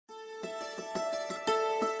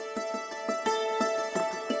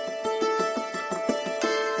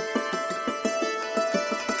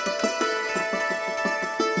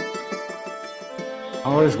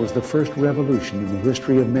Ours was the first revolution in the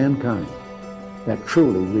history of mankind that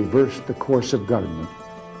truly reversed the course of government,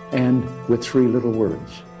 and with three little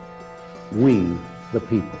words: we the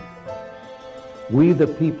people. We the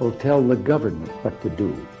people tell the government what to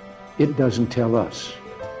do. It doesn't tell us.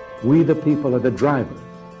 We the people are the driver.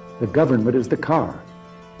 The government is the car,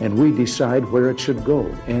 and we decide where it should go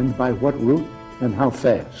and by what route and how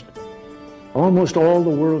fast. Almost all the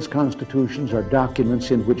world's constitutions are documents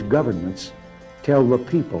in which governments tell the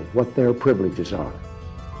people what their privileges are.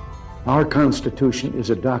 Our Constitution is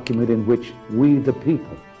a document in which we, the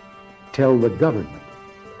people, tell the government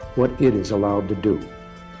what it is allowed to do.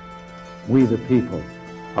 We, the people,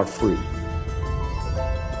 are free.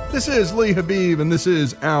 This is Lee Habib, and this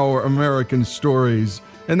is Our American Stories.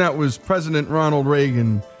 And that was President Ronald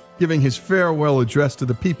Reagan giving his farewell address to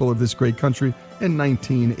the people of this great country in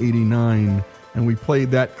 1989. And we played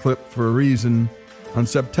that clip for a reason. On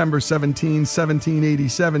September 17,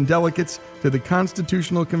 1787, delegates to the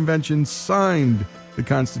Constitutional Convention signed the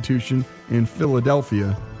Constitution in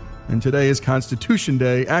Philadelphia. And today is Constitution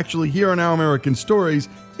Day. Actually, here on Our American Stories,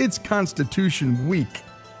 it's Constitution Week.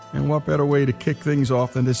 And what better way to kick things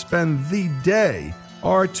off than to spend the day,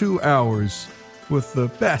 our 2 hours, with the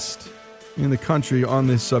best in the country on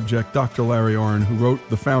this subject, Dr. Larry Arnn, who wrote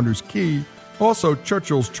The Founder's Key, also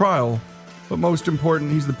Churchill's Trial, but most important,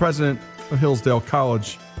 he's the president of Hillsdale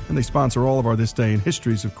College, and they sponsor all of our This Day in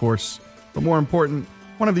Histories, of course. But more important,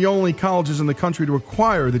 one of the only colleges in the country to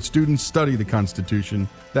require that students study the Constitution,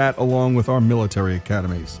 that along with our military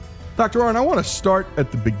academies. Dr. Arnn, I want to start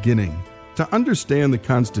at the beginning. To understand the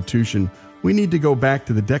Constitution, we need to go back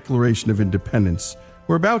to the Declaration of Independence.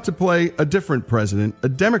 We're about to play a different president, a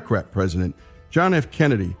Democrat president, John F.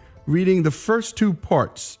 Kennedy, reading the first two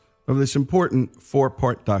parts of this important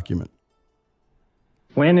 4-part document.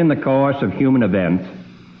 When in the course of human events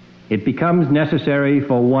it becomes necessary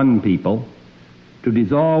for one people to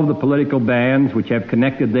dissolve the political bands which have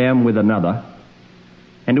connected them with another,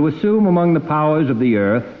 and to assume among the powers of the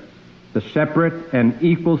earth the separate and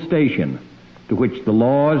equal station to which the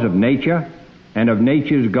laws of nature and of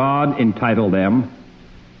nature's God entitle them,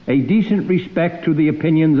 a decent respect to the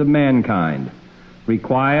opinions of mankind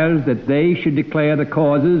requires that they should declare the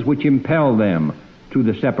causes which impel them to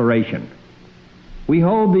the separation. We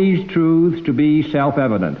hold these truths to be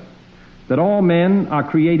self-evident, that all men are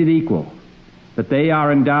created equal, that they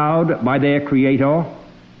are endowed by their Creator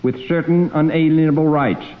with certain unalienable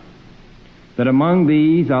rights, that among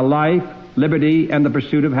these are life, liberty, and the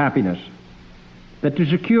pursuit of happiness, that to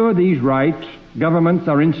secure these rights, governments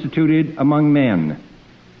are instituted among men,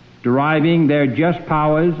 deriving their just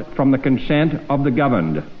powers from the consent of the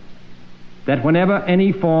governed, that whenever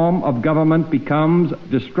any form of government becomes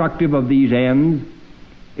destructive of these ends,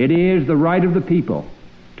 it is the right of the people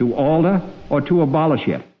to alter or to abolish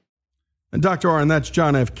it. And Dr. Arnn, that's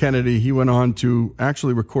John F. Kennedy. He went on to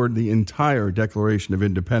actually record the entire Declaration of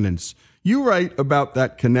Independence. You write about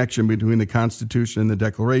that connection between the Constitution and the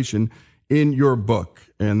Declaration in your book,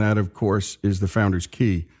 and that, of course, is The Founder's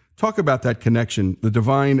Key. Talk about that connection, the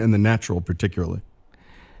divine and the natural particularly.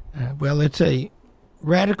 Well, it's a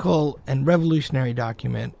radical and revolutionary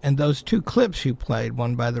document, and those two clips you played,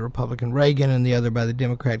 one by the Republican Reagan and the other by the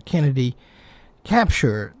Democrat Kennedy,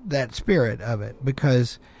 capture that spirit of it,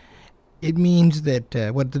 because it means that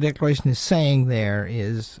what the Declaration is saying there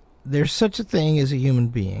is there's such a thing as a human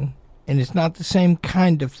being, and it's not the same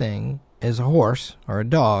kind of thing as a horse or a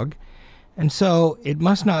dog, and so it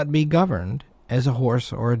must not be governed as a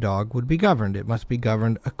horse or a dog would be governed. It must be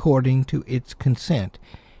governed according to its consent.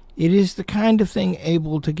 It is the kind of thing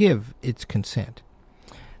able to give its consent.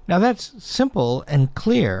 Now that's simple and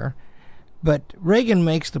clear, but Reagan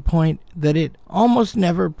makes the point that it almost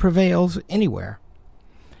never prevails anywhere.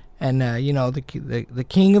 And, the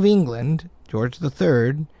King of England, George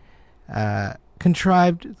III,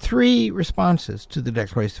 contrived 3 responses to the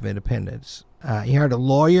Declaration of Independence. He hired a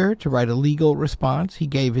lawyer to write a legal response. He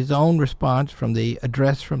gave his own response from the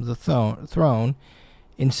address from the throne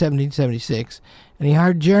in 1776, and he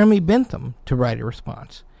hired Jeremy Bentham to write a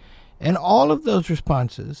response. And all of those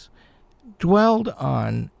responses dwelled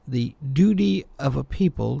on the duty of a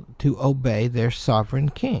people to obey their sovereign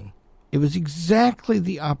king. It was exactly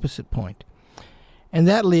the opposite point. And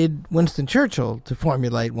that led Winston Churchill to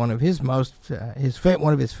formulate one of his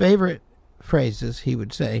favorite phrases. He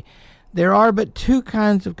would say, "There are but 2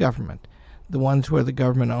 kinds of government, the ones where the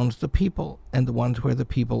government owns the people and the ones where the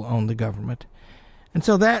people own the government." And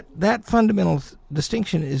so that fundamental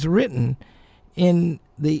distinction is written in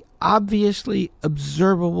the obviously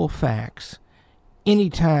observable facts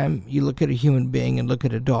anytime you look at a human being and look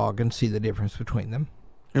at a dog and see the difference between them.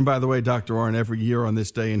 And by the way, Dr. Arnn, every year on this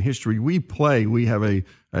day in history, we have a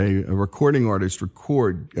recording artist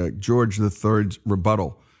record George III's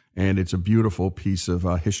rebuttal. And it's a beautiful piece of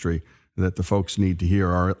history that the folks need to hear,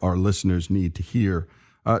 our listeners need to hear.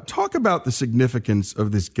 Talk about the significance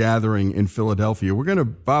of this gathering in Philadelphia. We're going to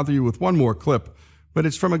bother you with one more clip, but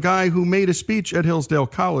it's from a guy who made a speech at Hillsdale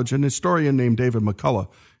College, an historian named David McCullough.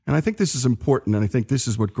 And I think this is important, and I think this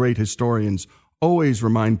is what great historians always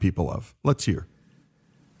remind people of. Let's hear.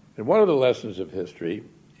 And one of the lessons of history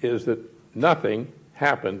is that nothing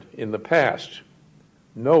happened in the past.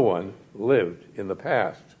 No one lived in the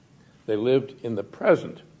past. They lived in the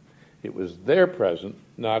present. It was their present,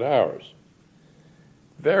 not ours.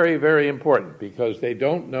 Very, very important, because they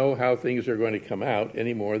don't know how things are going to come out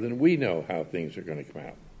any more than we know how things are going to come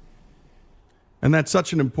out. And that's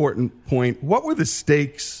such an important point. What were the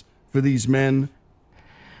stakes for these men?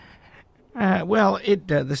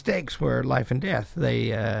 The stakes were life and death.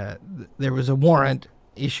 There was a warrant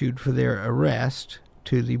issued for their arrest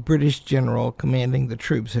to the British general commanding the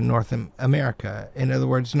troops in North America. In other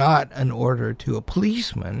words, not an order to a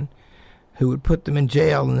policeman who would put them in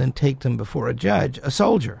jail and then take them before a judge, a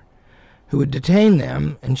soldier who would detain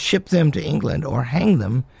them and ship them to England or hang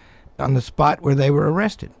them on the spot where they were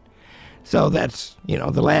arrested. So that's,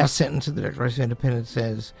 the last sentence of the Declaration of Independence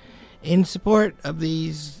says, in support of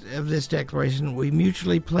this declaration, we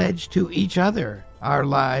mutually pledge to each other our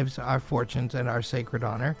lives, our fortunes, and our sacred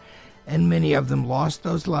honor. And many of them lost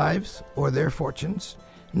those lives or their fortunes,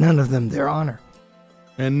 none of them their honor.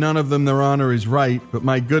 And none of them their honor is right, but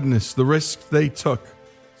my goodness, the risks they took.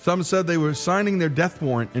 Some said they were signing their death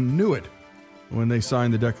warrant and knew it when they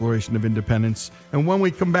signed the Declaration of Independence. And when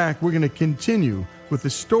we come back, we're going to continue with the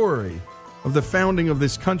story of the founding of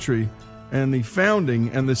this country and the founding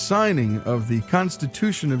and the signing of the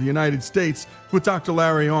Constitution of the United States with Dr.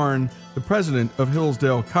 Larry Arnn, the president of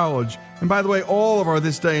Hillsdale College. And by the way, all of our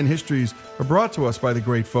This Day in Histories are brought to us by the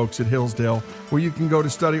great folks at Hillsdale, where you can go to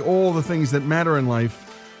study all the things that matter in life,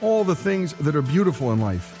 all the things that are beautiful in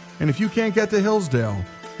life. And if you can't get to Hillsdale,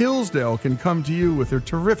 Hillsdale can come to you with their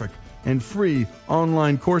terrific and free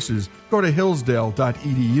online courses. Go to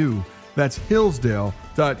hillsdale.edu. That's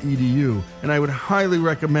hillsdale.edu. And I would highly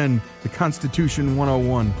recommend the Constitution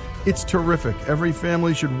 101. It's terrific. Every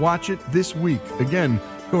family should watch it this week. Again,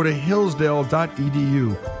 go to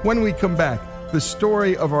hillsdale.edu. When we come back, the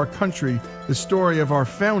story of our country, the story of our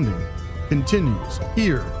founding, continues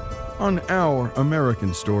here on Our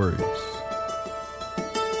American Stories.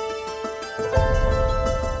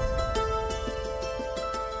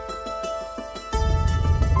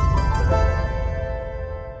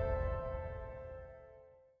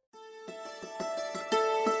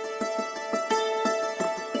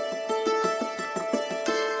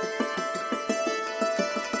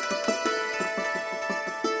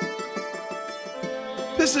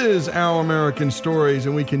 This is Our American Stories,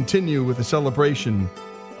 and we continue with the celebration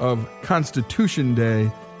of Constitution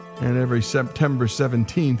Day. And every September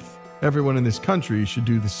 17th, everyone in this country should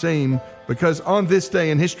do the same, because on this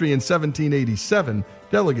day in history in 1787,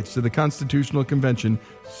 delegates to the Constitutional Convention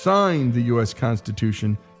signed the U.S.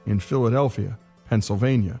 Constitution in Philadelphia,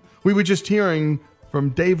 Pennsylvania. We were just hearing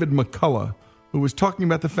from David McCullough, who was talking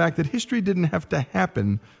about the fact that history didn't have to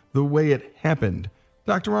happen the way it happened.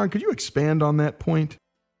 Dr. Arnn, could you expand on that point?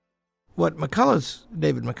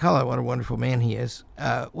 David McCullough, what a wonderful man he is.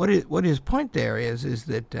 What his point there is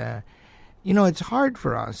that, it's hard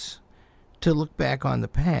for us to look back on the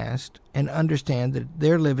past and understand that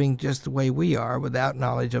they're living just the way we are without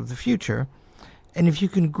knowledge of the future. And if you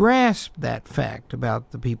can grasp that fact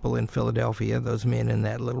about the people in Philadelphia, those men in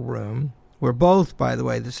that little room, were both, by the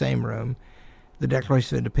way, the same room, the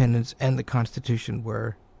Declaration of Independence and the Constitution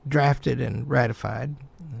were drafted and ratified,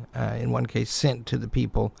 in one case sent to the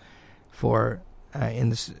people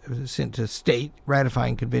sent to state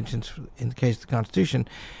ratifying conventions in the case of the Constitution.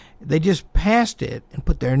 They just passed it and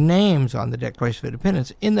put their names on the Declaration of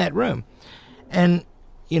Independence in that room. And,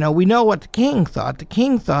 we know what the king thought. The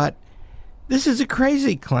king thought, this is a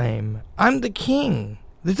crazy claim. I'm the king.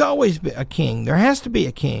 There's always been a king. There has to be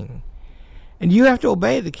a king. And you have to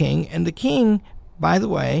obey the king. And the king, by the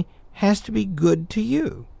way, has to be good to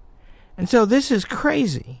you. And so this is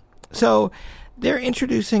crazy. So they're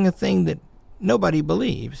introducing a thing that nobody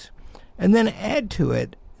believes. And then add to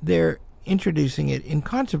it, they're introducing it in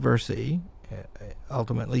controversy,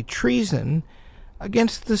 ultimately treason,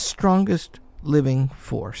 against the strongest living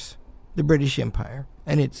force, the British Empire,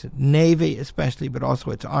 and its navy especially, but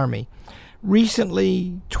also its army.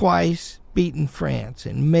 Recently, twice beaten France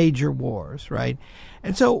in major wars, right?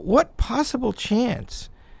 And so what possible chance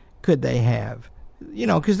could they have?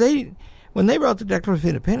 Because when they wrote the Declaration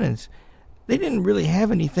of Independence, they didn't really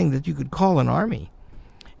have anything that you could call an army.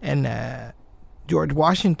 And George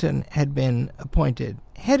Washington had been appointed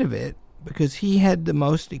head of it because he had the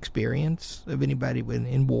most experience of anybody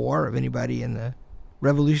in war, of anybody in the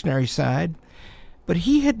revolutionary side. But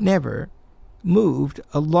he had never moved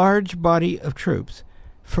a large body of troops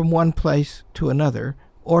from one place to another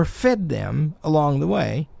or fed them along the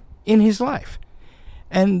way in his life.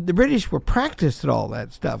 And the British were practiced at all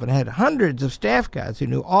that stuff and had hundreds of staff guys who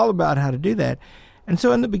knew all about how to do that. And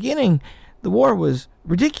so in the beginning, the war was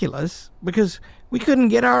ridiculous because we couldn't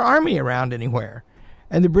get our army around anywhere.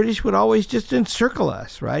 And the British would always just encircle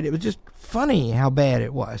us, right? It was just funny how bad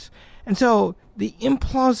it was. And so the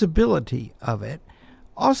implausibility of it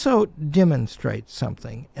also demonstrates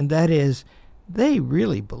something, and that is they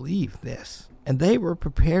really believed this, and they were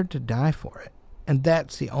prepared to die for it. And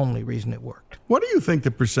that's the only reason it worked. What do you think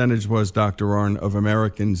the percentage was, Dr. Arnn, of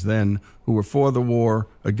Americans then who were for the war,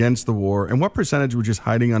 against the war, and what percentage were just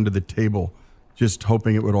hiding under the table, just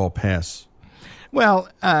hoping it would all pass? Well,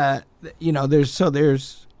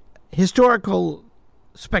 there's historical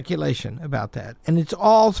speculation about that, and it's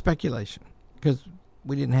all speculation because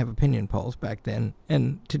we didn't have opinion polls back then,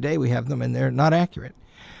 and today we have them, and they're not accurate.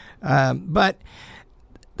 But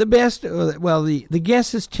the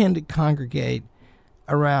guesses tend to congregate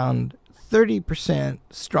around 30%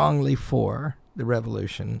 strongly for the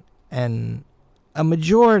revolution, and a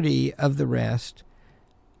majority of the rest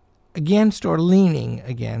against or leaning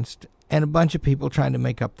against, and a bunch of people trying to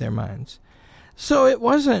make up their minds. So it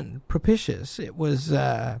wasn't propitious. It was,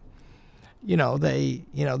 this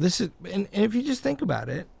is, and if you just think about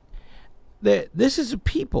it, this is a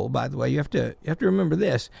people, by the way, you have to remember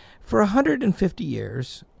this. For 150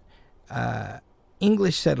 years,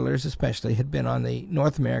 English settlers especially had been on the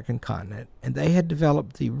North American continent, and they had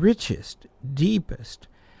developed the richest, deepest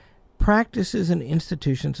practices and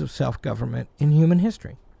institutions of self-government in human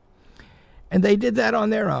history. And they did that on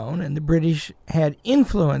their own, and the British had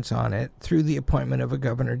influence on it through the appointment of a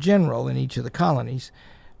governor-general in each of the colonies.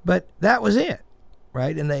 But that was it,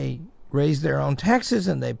 right? And they raised their own taxes,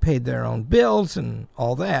 and they paid their own bills and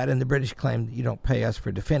all that, and the British claimed, you don't pay us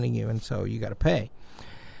for defending you, and so you got to pay.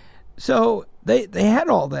 So they had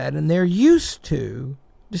all that, and they're used to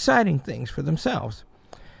deciding things for themselves.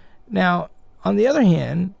 Now, on the other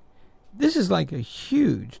hand, this is like a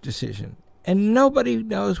huge decision, and nobody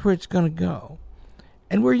knows where it's going to go.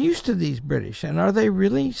 And we're used to these British, and are they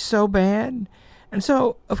really so bad? And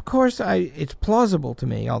so, of course, it's plausible to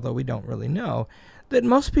me, although we don't really know, that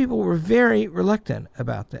most people were very reluctant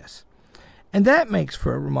about this. And that makes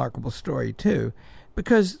for a remarkable story, too,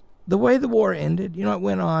 because the way the war ended, it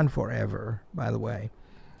went on forever, by the way.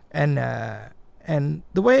 And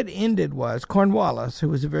the way it ended was Cornwallis, who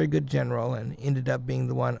was a very good general and ended up being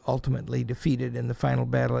the one ultimately defeated in the final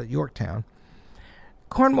battle at Yorktown,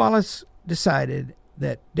 Cornwallis decided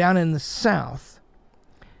that down in the South,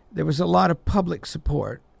 there was a lot of public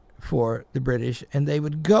support for the British, and they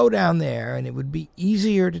would go down there, and it would be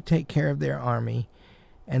easier to take care of their army,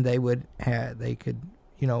 and they could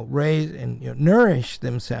raise and nourish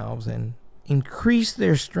themselves and increase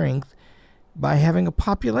their strength by having a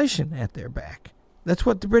population at their back. That's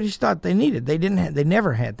what the British thought they needed. They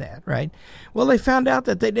never had that, right? Well, they found out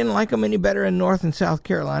that they didn't like them any better in North and South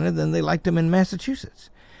Carolina than they liked them in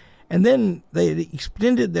Massachusetts. And then they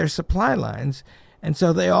extended their supply lines, and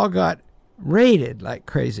so they all got raided like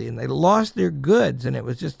crazy, and they lost their goods, and it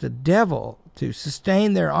was just a devil to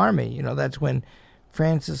sustain their army. That's when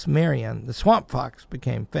Francis Marion, the Swamp Fox,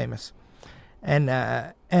 became famous.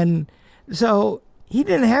 And so he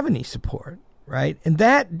didn't have any support, right? And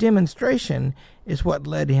that demonstration is what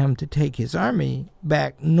led him to take his army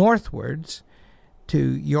back northwards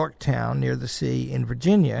to Yorktown near the sea in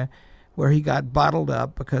Virginia, where he got bottled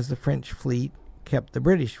up because the French fleet kept the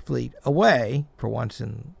British fleet away for once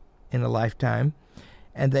in a lifetime,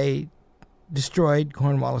 and they destroyed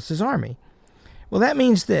Cornwallis's army. Well, that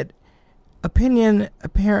means that opinion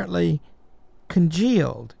apparently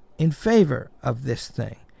congealed in favor of this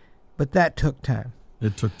thing, but that took time.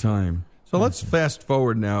 It took time. So let's fast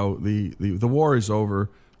forward now. The war is over.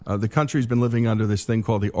 The country's been living under this thing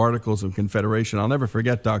called the Articles of Confederation. I'll never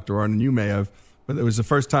forget, Dr. Arnn, and you may have, but it was the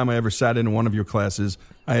first time I ever sat in one of your classes.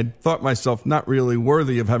 I had thought myself not really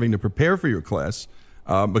worthy of having to prepare for your class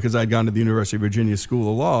because I'd gone to the University of Virginia School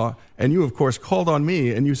of Law, and you, of course, called on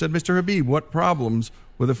me, and you said, Mr. Habib, what problems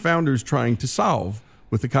were the founders trying to solve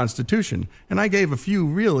with the Constitution? And I gave a few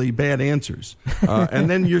really bad answers. And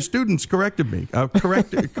then your students corrected me.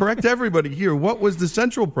 Correct everybody here. What was the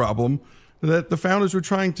central problem that the founders were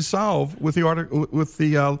trying to solve with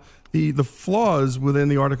the the flaws within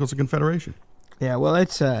the Articles of Confederation. Yeah, well,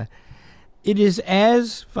 it is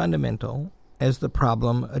as fundamental as the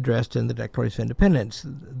problem addressed in the Declaration of Independence.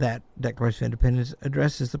 That Declaration of Independence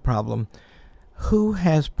addresses the problem, who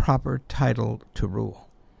has proper title to rule?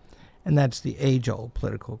 And that's the age-old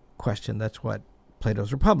political question. That's what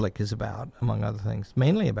Plato's Republic is about, among other things.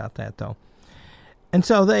 Mainly about that, though. And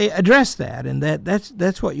so they address that, and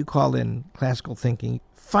that's what you call in classical thinking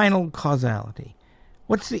final causality.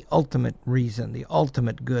 What's the ultimate reason, the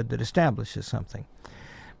ultimate good that establishes something?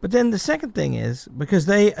 But then the second thing is, because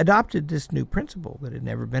they adopted this new principle that had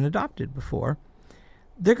never been adopted before,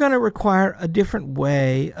 they're going to require a different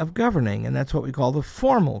way of governing, and that's what we call the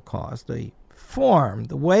formal cause, the form,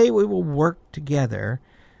 the way we will work together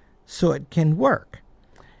so it can work.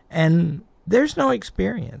 And there's no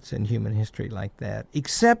experience in human history like that,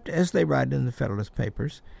 except, as they write in the Federalist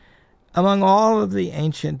Papers, among all of the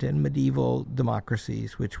ancient and medieval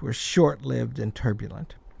democracies, which were short-lived and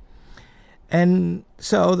turbulent. And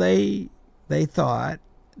so they thought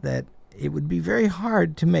that it would be very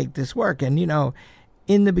hard to make this work. And,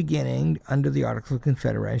 in the beginning, under the Articles of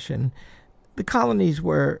Confederation, the colonies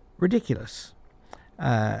were ridiculous.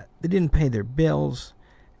 They didn't pay their bills.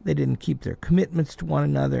 They didn't keep their commitments to one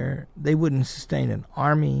another. They wouldn't sustain an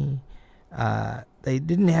army. They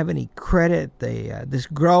didn't have any credit. This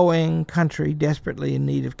growing country, desperately in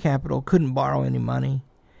need of capital, couldn't borrow any money.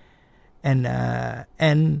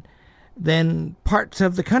 And then parts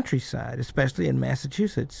of the countryside, especially in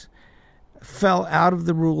Massachusetts, fell out of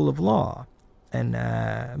the rule of law. And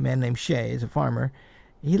a man named Shea, is a farmer,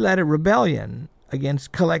 he led a rebellion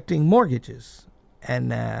against collecting mortgages.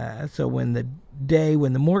 And so when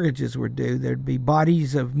the mortgages were due, there'd be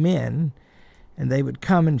bodies of men, and they would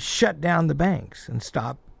come and shut down the banks and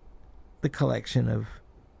stop the collection of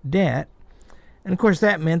debt. And, of course,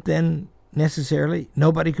 that meant then necessarily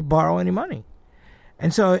nobody could borrow any money.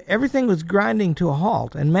 And so everything was grinding to a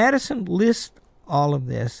halt. And Madison lists all of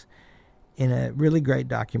this in a really great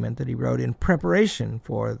document that he wrote in preparation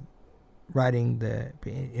for the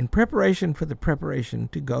preparation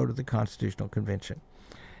to go to the Constitutional Convention.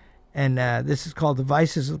 And this is called The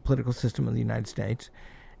Vices of the Political System of the United States.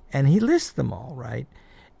 And he lists them all, right?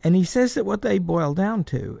 And he says that what they boil down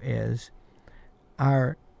to is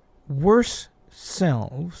our worst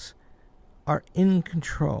selves are in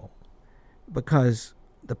control because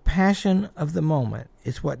the passion of the moment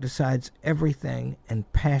is what decides everything,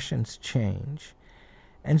 and passions change.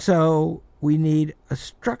 And so we need a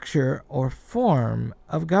structure or form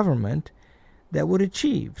of government that would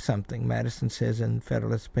achieve something. Madison says in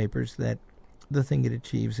Federalist Papers that the thing it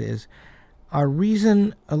achieves is our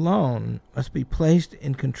reason alone must be placed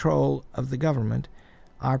in control of the government.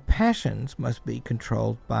 Our passions must be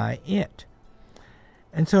controlled by it.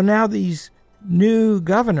 And so now these new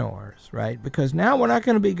governors, right? Because now we're not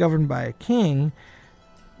going to be governed by a king.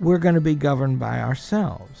 We're going to be governed by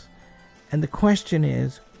ourselves. And the question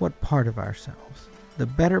is, what part of ourselves? The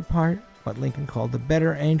better part, what Lincoln called the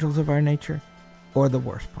better angels of our nature, or the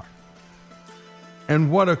worst part?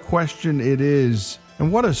 And what a question it is,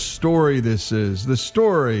 and what a story this is. The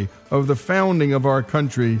story of the founding of our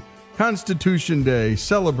country, Constitution Day,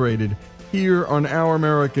 celebrated here on Our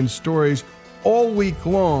American Stories all week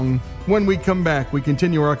long. When we come back, we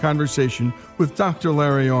continue our conversation with Dr.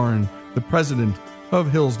 Larry Arnn, the president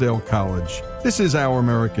of Hillsdale College. This is Our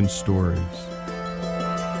American Stories.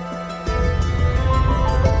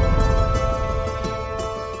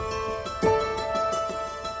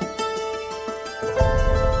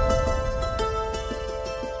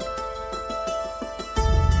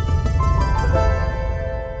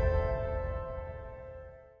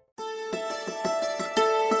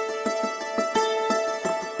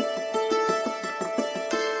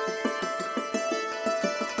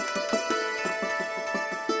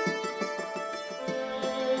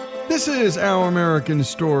 This is Our American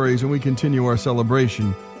Stories, and we continue our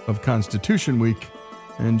celebration of Constitution Week.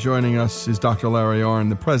 And joining us is Dr. Larry Arnn,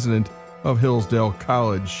 the president of Hillsdale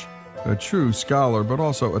College, a true scholar, but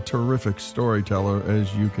also a terrific storyteller,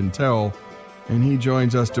 as you can tell. And he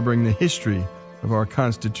joins us to bring the history of our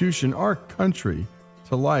Constitution, our country,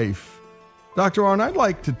 to life. Dr. Arnn, I'd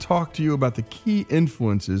like to talk to you about the key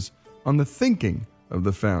influences on the thinking of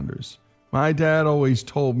the founders. My dad always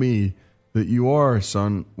told me that you are,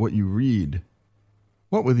 son, what you read.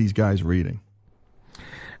 What were these guys reading?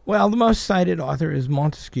 Well, the most cited author is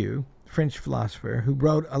Montesquieu, French philosopher, who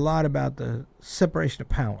wrote a lot about the separation of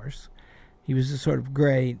powers. He was a sort of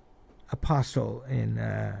great apostle in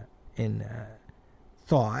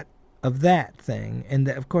thought of that thing. And,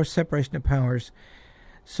 of course, separation of powers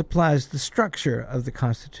supplies the structure of the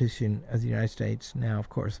Constitution of the United States, now, of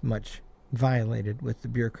course, much violated with the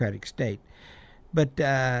bureaucratic state. But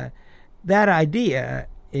that idea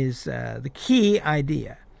is the key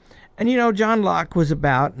idea. And, John Locke was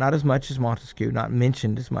about, not as much as Montesquieu, not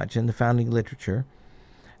mentioned as much in the founding literature.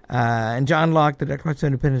 And John Locke, the Declaration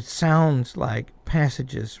of Independence, sounds like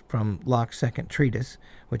passages from Locke's second treatise,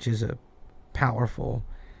 which is a powerful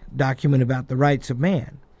document about the rights of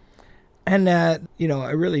man. And, a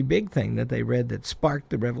really big thing that they read that sparked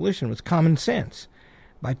the revolution was Common Sense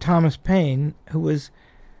by Thomas Paine, who was,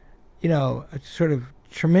 a sort of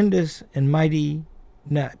tremendous and mighty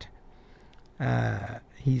nut.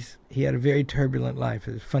 He had a very turbulent life.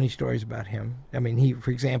 There's funny stories about him. I mean,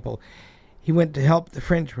 for example, he went to help the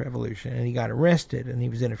French Revolution, and he got arrested, and he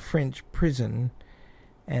was in a French prison,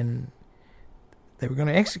 and they were going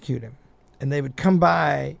to execute him. And they would come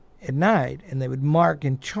by at night, and they would mark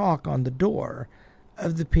in chalk on the door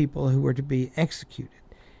of the people who were to be executed.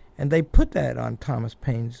 And they put that on Thomas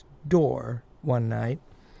Paine's door one night.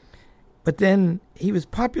 But then he was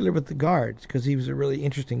popular with the guards because he was a really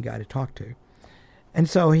interesting guy to talk to. And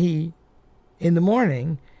so in the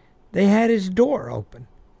morning, they had his door open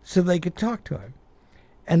so they could talk to him.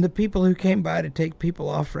 And the people who came by to take people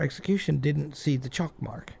off for execution didn't see the chalk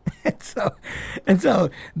mark. and so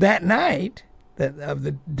that night, of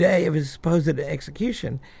the day of his supposed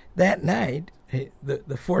execution, that night,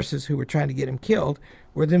 the forces who were trying to get him killed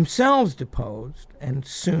were themselves deposed and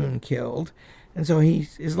soon killed. And so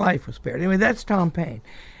his life was spared. Anyway, that's Tom Paine.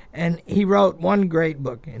 And he wrote one great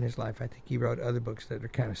book in his life. I think he wrote other books that are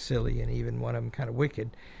kind of silly and even one of them kind of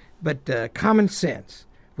wicked. But Common Sense,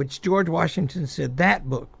 which George Washington said, that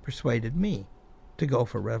book persuaded me to go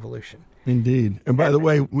for revolution. Indeed. And by the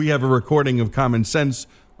way, we have a recording of Common Sense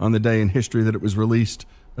on the day in history that it was released,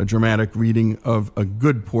 a dramatic reading of a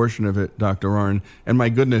good portion of it, Dr. Arnn. And my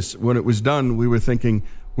goodness, when it was done, we were thinking,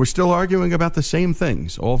 we're still arguing about the same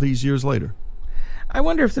things all these years later. I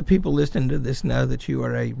wonder if the people listening to this know that you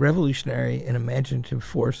are a revolutionary and imaginative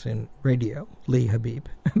force in radio, Lee Habib,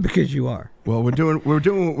 because you are. Well, we're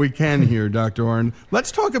doing what we can here, Dr. Arnn.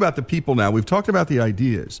 Let's talk about the people now. We've talked about the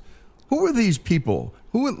ideas. Who are these people?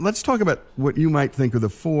 Let's talk about what you might think are the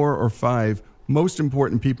 4 or 5 most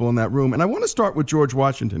important people in that room. And I want to start with George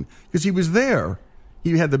Washington, because he was there.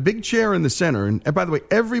 He had the big chair in the center. And by the way,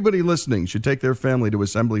 everybody listening should take their family to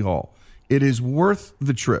Assembly Hall. It is worth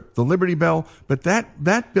the trip, the Liberty Bell. But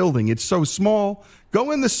that building, it's so small. Go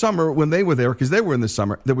in the summer when they were there, because they were in the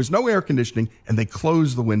summer. There was no air conditioning, and they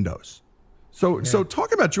closed the windows. So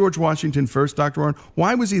talk about George Washington first, Dr. Arnn.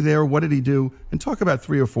 Why was he there? What did he do? And talk about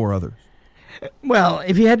 3 or 4 others. Well,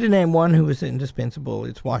 if you had to name one who was indispensable,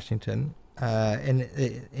 it's Washington. And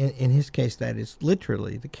in his case, that is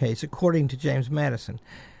literally the case, according to James Madison.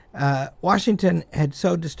 Washington had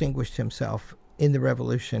so distinguished himself in the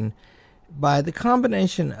Revolution by the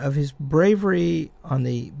combination of his bravery on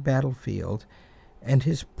the battlefield and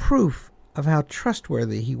his proof of how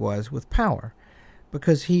trustworthy he was with power,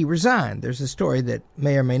 because he resigned. There's a story that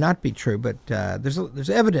may or may not be true, but there's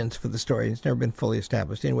evidence for the story. It's never been fully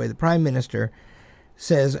established. Anyway, the prime minister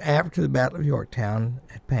says after the Battle of Yorktown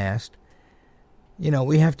had passed,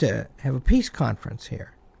 we have to have a peace conference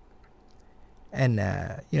here. And,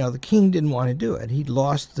 the king didn't want to do it. He'd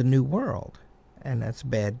lost the New World, and that's a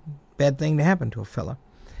bad thing to happen to a fellow.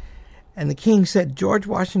 And the king said, George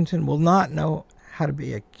Washington will not know how to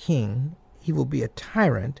be a king. He will be a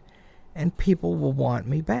tyrant, and people will want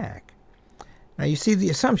me back. Now, you see the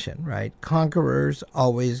assumption, right? Conquerors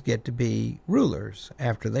always get to be rulers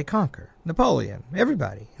after they conquer. Napoleon,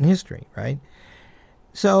 everybody in history, right?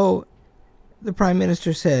 So the prime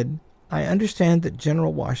minister said, I understand that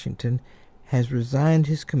General Washington has resigned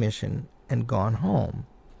his commission and gone home.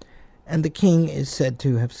 And the king is said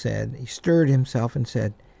to have said, he stirred himself and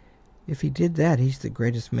said, if he did that, he's the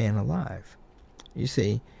greatest man alive. You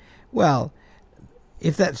see, well,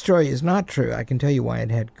 if that story is not true, I can tell you why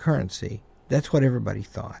it had currency. That's what everybody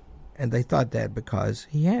thought. And they thought that because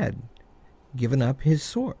he had given up his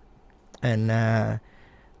sword. And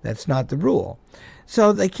that's not the rule.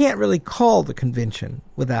 So they can't really call the convention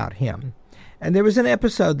without him. And there was an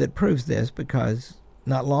episode that proves this, because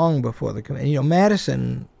not long before the convention,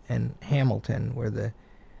 Madison and Hamilton were the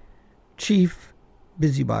chief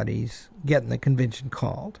busybodies getting the convention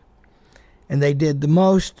called. And they did the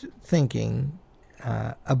most thinking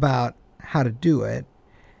about how to do it.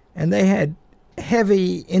 And they had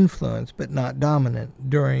heavy influence, but not dominant,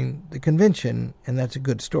 during the convention. And that's a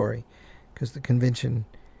good story, because the convention,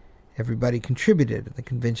 everybody contributed. The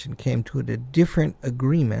convention came to a different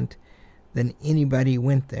agreement than anybody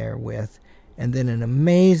went there with. And then an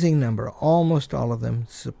amazing number, almost all of them,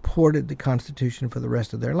 supported the Constitution for the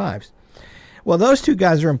rest of their lives. Well, those two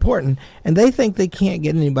guys are important, and they think they can't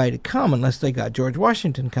get anybody to come unless they got George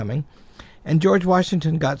Washington coming. And George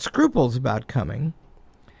Washington got scruples about coming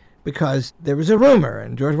because there was a rumor,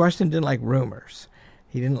 and George Washington didn't like rumors.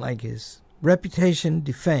 He didn't like his reputation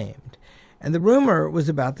defamed. And the rumor was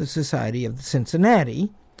about the Society of the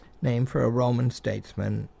Cincinnati, named for a Roman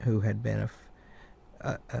statesman who had been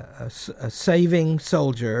a saving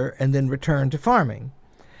soldier and then returned to farming.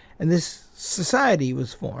 And this society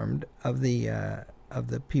was formed of the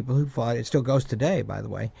people who fought. It still goes today, by the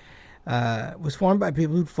way. Was formed by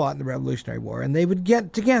people who fought in the Revolutionary War, and they would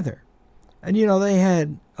get together. And, you know, they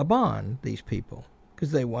had a bond, these people,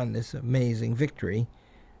 because they won this amazing victory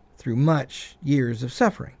through much years of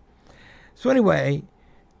suffering. So anyway,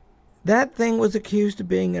 that thing was accused of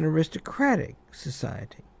being an aristocratic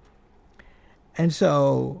society. And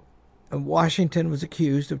so Washington was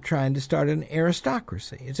accused of trying to start an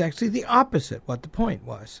aristocracy. It's actually the opposite what the point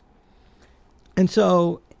was. And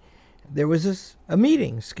so there was a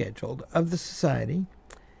meeting scheduled of the society,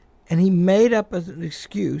 and he made up an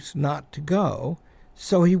excuse not to go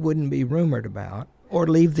so he wouldn't be rumored about or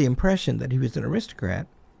leave the impression that he was an aristocrat.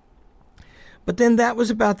 But then that was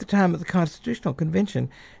about the time of the Constitutional Convention,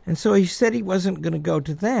 and so he said he wasn't going to go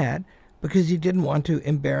to that because he didn't want to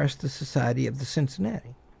embarrass the Society of the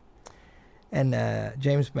Cincinnati. And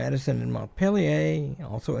James Madison in Montpelier,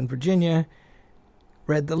 also in Virginia,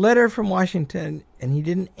 read the letter from Washington, and he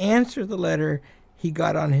didn't answer the letter. He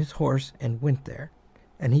got on his horse and went there,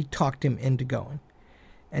 and he talked him into going.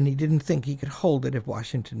 And he didn't think he could hold it if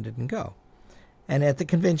Washington didn't go. And at the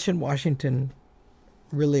convention, Washington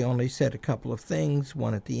really only said a couple of things,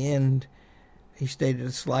 one at the end. He stated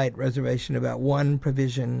a slight reservation about one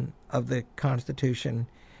provision of the Constitution,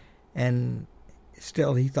 and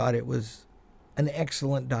still he thought it was an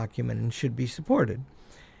excellent document and should be supported.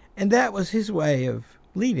 And that was his way of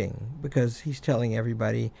leading, because he's telling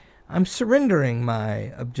everybody, I'm surrendering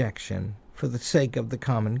my objection for the sake of the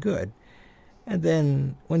common good. And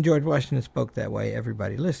then when George Washington spoke that way,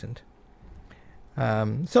 everybody listened.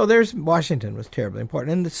 So there's Washington was terribly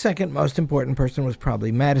important. And the second most important person was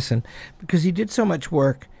probably Madison, because he did so much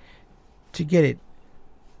work to get it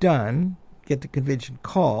done, get the convention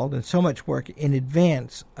called, and so much work in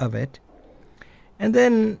advance of it. And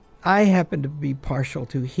then I happen to be partial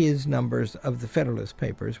to his numbers of the Federalist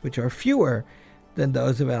Papers, which are fewer than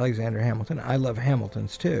those of Alexander Hamilton. I love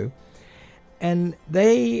Hamilton's too. And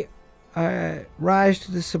they rise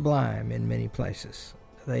to the sublime in many places.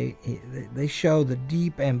 They show the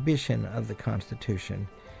deep ambition of the Constitution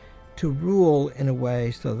to rule in a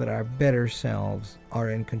way so that our better selves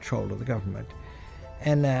are in control of the government.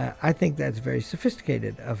 And I think that's very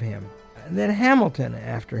sophisticated of him. And then Hamilton,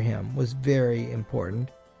 after him, was very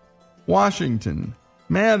important. Washington,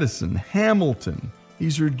 Madison, Hamilton,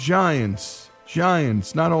 these are giants,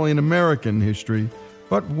 not only in American history,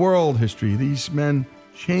 but world history. These men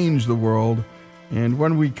changed the world. And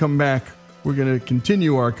when we come back, we're going to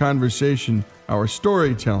continue our conversation, our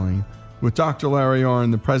storytelling, with Dr. Larry Arnn,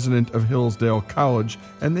 the president of Hillsdale College.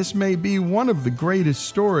 And this may be one of the greatest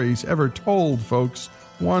stories ever told, folks,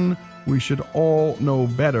 one we should all know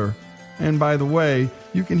better. And by the way,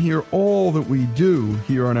 you can hear all that we do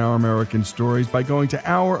here on Our American Stories by going to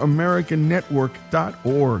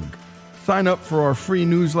ouramericannetwork.org. Sign up for our free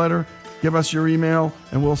newsletter, give us your email,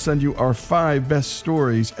 and we'll send you our 5 best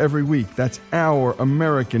stories every week. That's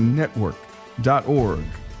ouramericannetwork.org.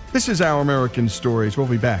 This is Our American Stories. We'll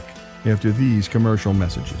be back after these commercial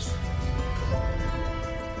messages.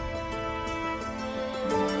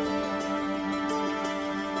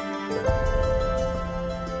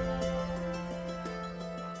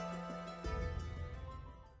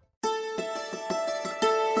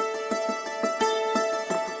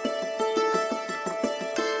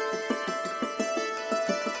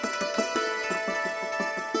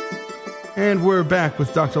 And we're back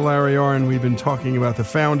with Dr. Larry Arnn. We've been talking about the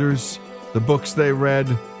founders, the books they read,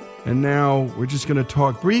 and now we're just going to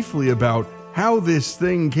talk briefly about how this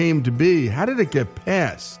thing came to be. How did it get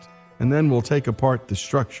passed? And then we'll take apart the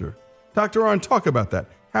structure. Dr. Arnn, talk about that.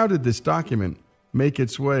 How did this document make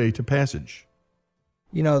its way to passage?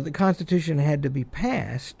 You know, the Constitution had to be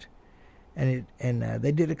passed, and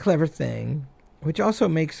they did a clever thing, which also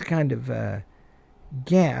makes a kind of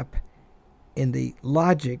gap in the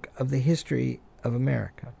logic of the history of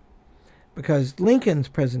America. Because Lincoln's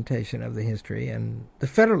presentation of the history and the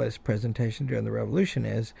Federalist presentation during the Revolution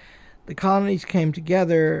is the colonies came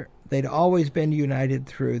together, they'd always been united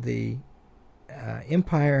through the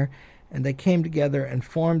empire, And they came together and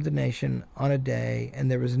formed the nation on a day,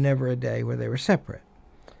 and there was never a day where they were separate.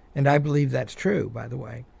 And I believe that's true, by the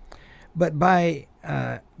way. But by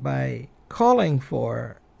calling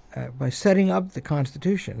for, by setting up the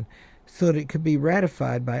Constitution so that it could be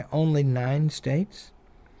ratified by only 9 states,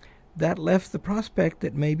 that left the prospect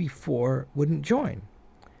that maybe 4 wouldn't join.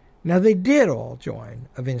 Now, they did all join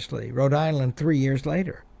eventually, Rhode Island 3 years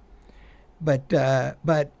later. But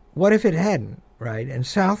what if it hadn't, right? And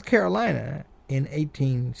South Carolina in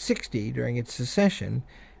 1860, during its secession,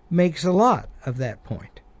 makes a lot of that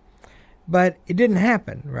point. But it didn't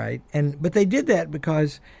happen, right? But they did that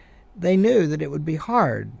because they knew that it would be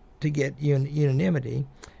hard to get unanimity.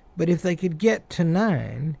 But if they could get to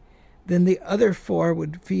 9, then the other 4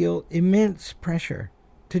 would feel immense pressure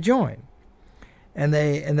to join. And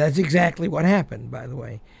that's exactly what happened, by the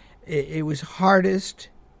way. It was hardest,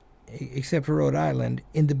 except for Rhode Island,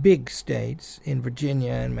 in the big states, in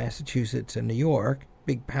Virginia and Massachusetts and New York,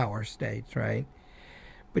 big power states, right?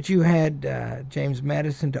 But you had James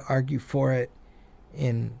Madison to argue for it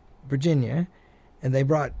in Virginia, and they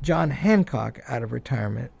brought John Hancock out of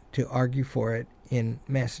retirement to argue for it in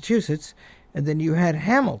Massachusetts, and then you had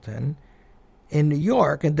Hamilton in New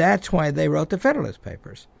York, and that's why they wrote the Federalist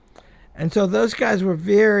Papers. And so those guys were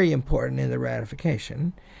very important in the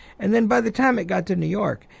ratification. And then by the time it got to New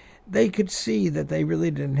York, they could see that they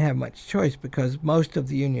really didn't have much choice because most of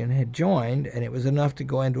the Union had joined, and it was enough to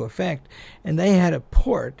go into effect. And they had a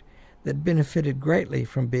port that benefited greatly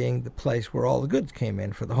from being the place where all the goods came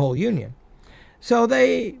in for the whole Union. So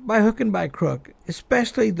they, by hook and by crook,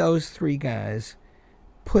 especially those 3 guys,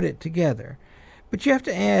 put it together. But you have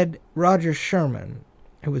to add Roger Sherman,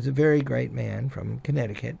 who was a very great man from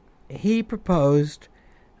Connecticut. He proposed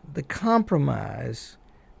the compromise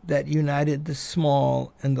that united the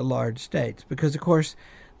small and the large states. Because, of course,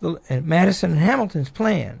 Madison and Hamilton's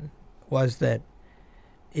plan was that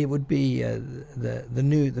it would be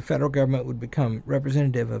the federal government would become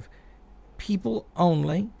representative of people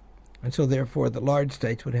only, and so therefore the large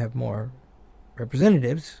states would have more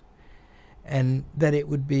representatives, and that it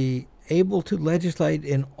would be able to legislate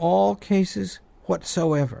in all cases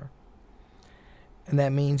whatsoever. And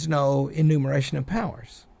that means no enumeration of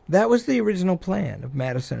powers. That was the original plan of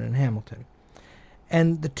Madison and Hamilton.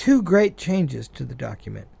 And the 2 great changes to the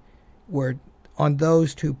document were on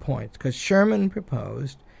those 2 points, because Sherman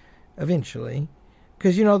proposed eventually,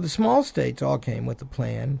 because, the small states all came with the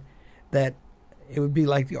plan that it would be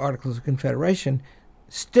like the Articles of Confederation.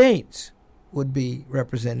 States would be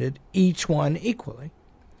represented, each one equally.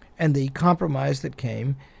 And the compromise that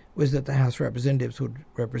came was that the House of Representatives would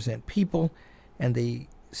represent people and the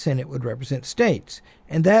Senate would represent states.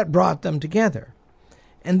 And that brought them together.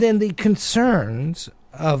 And then the concerns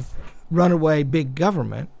of runaway big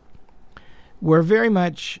government were very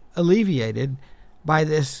much alleviated by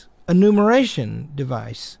this enumeration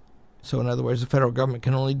device. So in other words, the federal government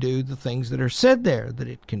can only do the things that are said there that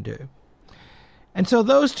it can do. And so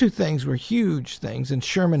those 2 things were huge things, and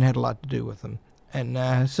Sherman had a lot to do with them. And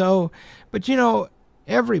but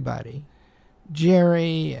everybody,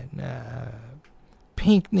 Jerry and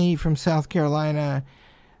Pinckney from South Carolina,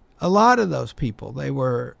 a lot of those people, they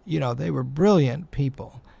were brilliant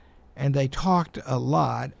people, and they talked a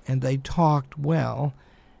lot, and they talked well,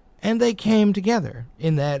 and they came together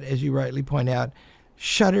in that, as you rightly point out,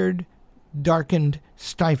 shuttered, darkened,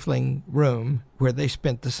 stifling room where they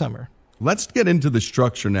spent the summer. Let's get into the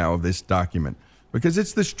structure now of this document, because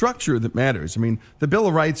it's the structure that matters. I mean, the Bill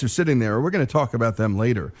of Rights are sitting there. We're going to talk about them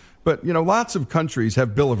later. But, lots of countries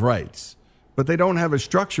have Bill of Rights, but they don't have a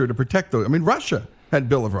structure to protect those. I mean, Russia had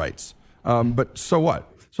Bill of Rights, but so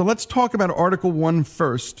what? So let's talk about Article 1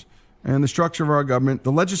 first and the structure of our government,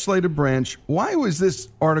 the legislative branch. Why was this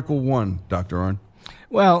Article 1, Dr. Arnn?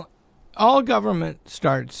 Well, all government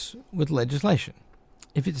starts with legislation.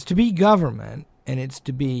 If it's to be government and it's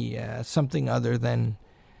to be something other than,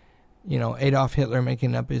 Adolf Hitler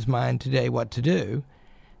making up his mind today what to do,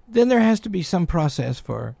 then there has to be some process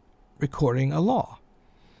for recording a law.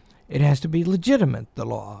 It has to be legitimate, the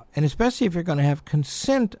law. And especially if you're going to have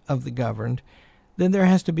consent of the governed, then there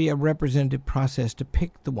has to be a representative process to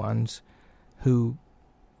pick the ones who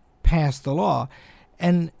pass the law.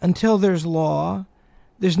 And until there's law,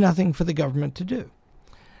 there's nothing for the government to do.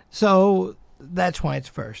 So that's why it's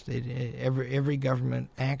first. Every government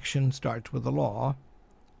action starts with a law,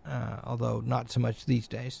 although not so much these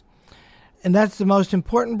days. And that's the most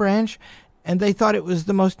important branch, and they thought it was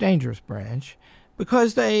the most dangerous branch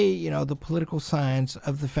because the political science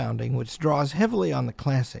of the founding, which draws heavily on the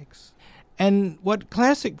classics. And what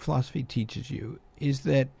classic philosophy teaches you is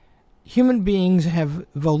that human beings have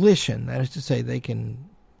volition. That is to say, they can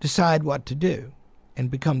decide what to do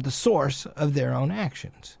and become the source of their own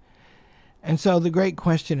actions. And so the great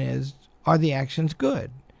question is, are the actions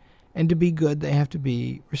good? And to be good, they have to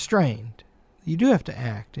be restrained. You do have to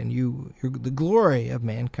act, and the glory of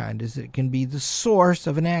mankind is that it can be the source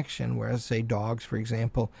of an action, whereas, say, dogs, for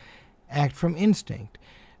example, act from instinct.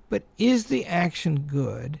 But is the action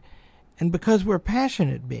good? And because we're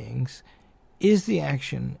passionate beings, is the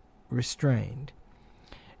action restrained?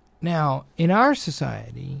 Now, in our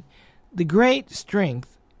society, the great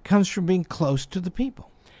strength comes from being close to the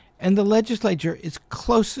people. And the legislature is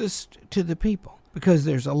closest to the people because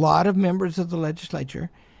there's a lot of members of the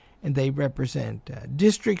legislature, and they represent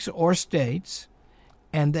districts or states,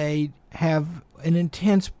 and they have an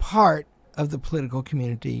intense part of the political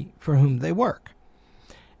community for whom they work.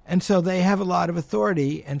 And so they have a lot of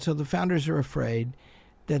authority, and so the founders are afraid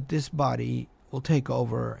that this body will take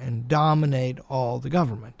over and dominate all the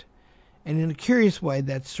government. And in a curious way,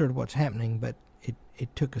 that's sort of what's happening, but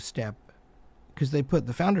it took a step because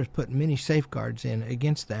the founders put many safeguards in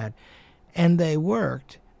against that, and they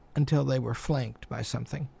worked until they were flanked by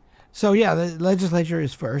something. So, yeah, the legislature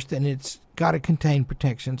is first, and it's got to contain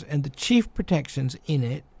protections, and the chief protections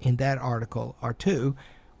in that article, are two.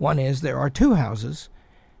 One is there are two houses,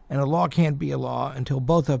 and a law can't be a law until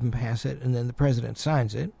both of them pass it, and then the president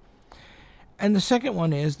signs it. And the second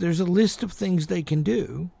one is there's a list of things they can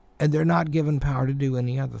do, and they're not given power to do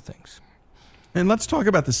any other things. And let's talk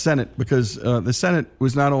about the Senate, because the Senate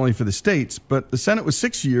was not only for the states, but the Senate was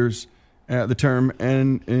 6 years the term,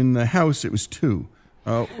 and in the House it was 2.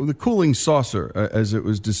 The cooling saucer, as it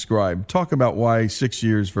was described. Talk about why 6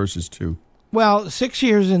 years versus 2. Well, 6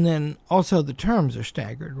 years, and then also the terms are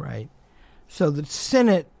staggered, right? So the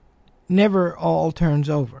Senate never all turns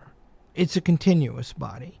over. It's a continuous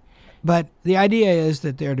body. But the idea is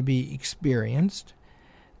that they're to be experienced.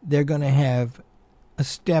 They're going to have a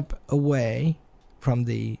step away from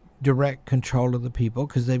the direct control of the people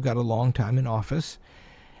because they've got a long time in office.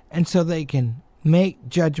 And so they can make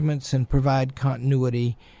judgments and provide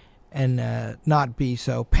continuity and not be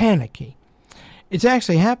so panicky. It's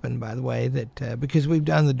actually happened, by the way, that because we've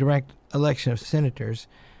done the direct election of senators,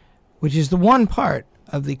 which is the one part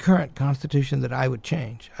of the current Constitution that I would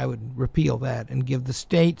change. I would repeal that and give the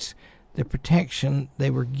states the protection they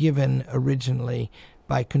were given originally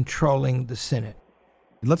by controlling the Senate.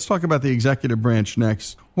 Let's talk about the executive branch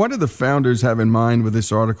next. What do the founders have in mind with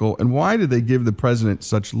this article, and why did they give the president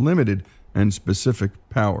such limited and specific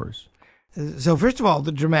powers? So first of all,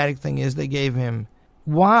 the dramatic thing is they gave him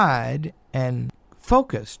wide and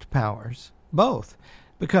focused powers, both.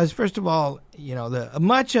 Because first of all,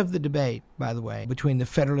 much of the debate, by the way, between the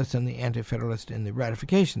Federalists and the Anti-Federalists in the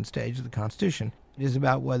ratification stage of the Constitution is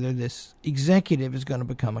about whether this executive is going to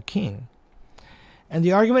become a king. And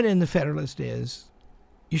the argument in the Federalist is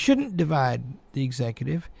you shouldn't divide the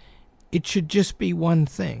executive. It should just be one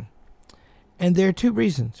thing. And there are two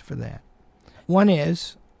reasons for that. One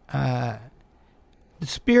is the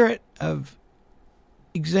spirit of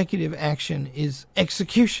executive action is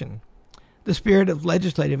execution. The spirit of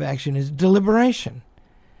legislative action is deliberation.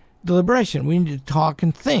 Deliberation. We need to talk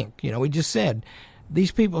and think. We just said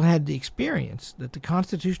these people had the experience that the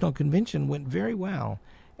Constitutional Convention went very well,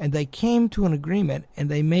 and they came to an agreement, and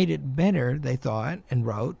they made it better, they thought, and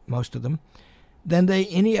wrote, most of them, than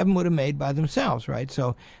any of them would have made by themselves, right?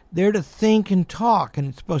 So they're to think and talk, and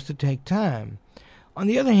it's supposed to take time. On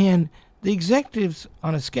the other hand, the executive's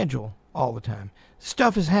on a schedule all the time.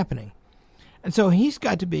 Stuff is happening. And so he's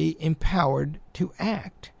got to be empowered to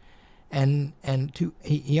act. And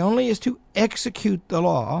he only is to execute the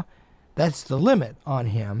law. That's the limit on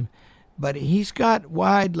him. But he's got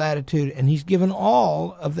wide latitude, and he's given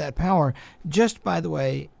all of that power, just by the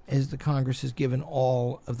way, as the Congress has given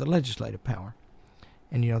all of the legislative power.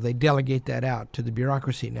 And, they delegate that out to the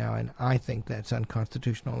bureaucracy now, and I think that's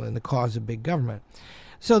unconstitutional in the cause of big government.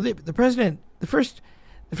 So the president, the first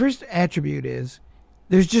attribute is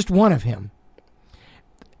there's just one of him.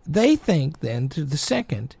 They think, then, to the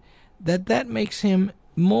second, that makes him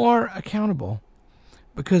more accountable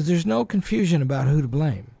because there's no confusion about who to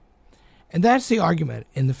blame. And that's the argument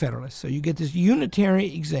in the Federalists. So you get this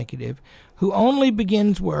unitary executive who only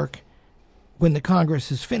begins work when the Congress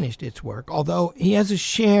has finished its work, although he has a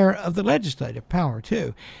share of the legislative power,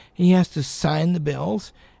 too. He has to sign the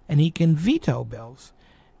bills, and he can veto bills.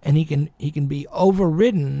 And he can be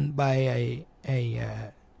overridden by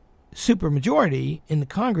a supermajority in the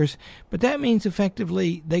Congress, but that means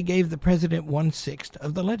effectively they gave the president 1/6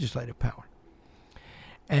 of the legislative power.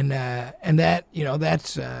 And that,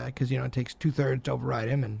 that's because, it takes 2/3 to override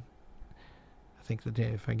him. And I think that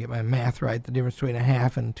if I get my math right, the difference between a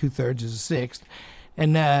half and 2/3 is a sixth.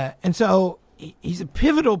 And so he's a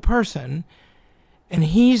pivotal person, and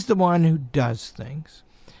he's the one who does things.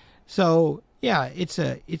 So yeah, it's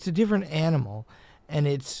a different animal, and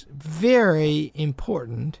it's very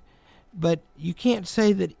important. But you can't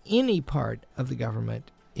say that any part of the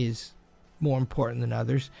government is more important than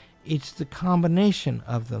others. It's the combination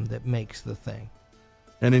of them that makes the thing.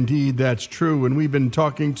 And indeed, that's true. And we've been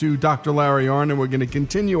talking to Dr. Larry Arnn, and we're going to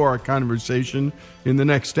continue our conversation in the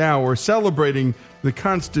next hour, celebrating the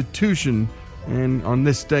Constitution. And on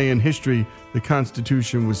this day in history, the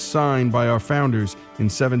Constitution was signed by our founders in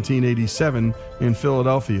 1787 in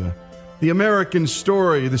Philadelphia. The American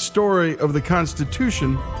Story, the story of the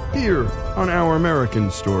Constitution, here on Our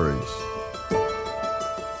American Stories.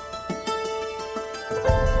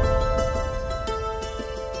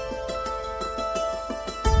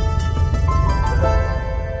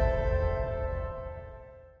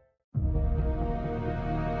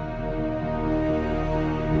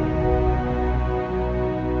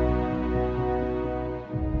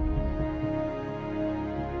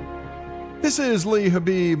 This is Lee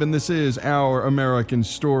Habib, and this is Our American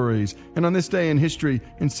Stories. And on this day in history,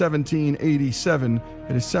 in 1787,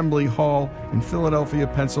 at Assembly Hall in Philadelphia,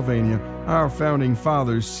 Pennsylvania, our founding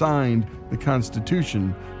fathers signed the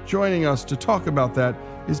Constitution. Joining us to talk about that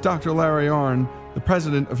is Dr. Larry Arnn, the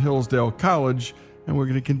president of Hillsdale College, and we're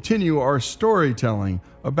going to continue our storytelling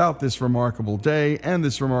about this remarkable day and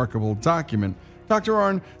this remarkable document. Dr.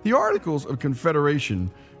 Arnn, the Articles of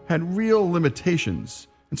Confederation had real limitations.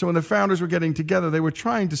 And so when the founders were getting together, they were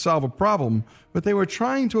trying to solve a problem, but they were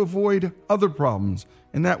trying to avoid other problems.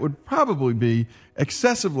 And that would probably be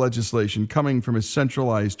excessive legislation coming from a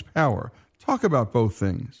centralized power. Talk about both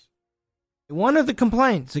things. One of the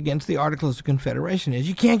complaints against the Articles of Confederation is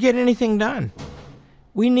you can't get anything done.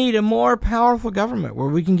 We need a more powerful government where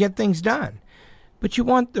we can get things done. But you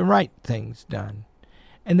want the right things done.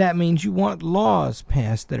 And that means you want laws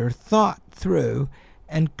passed that are thought through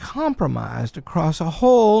and compromised across a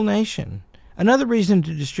whole nation. Another reason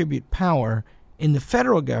to distribute power in the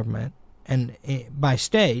federal government and by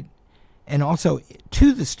state and also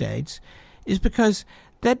to the states is because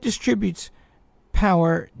that distributes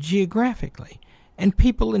power geographically. And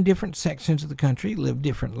people in different sections of the country live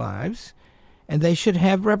different lives, and they should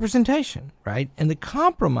have representation, right? And the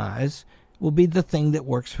compromise will be the thing that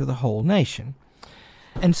works for the whole nation.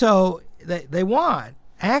 And so they want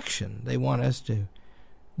action. They want us to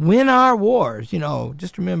win our wars.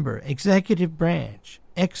 Just remember, executive branch,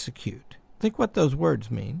 execute. Think what those words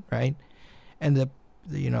mean, right? And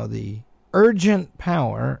the urgent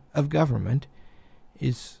power of government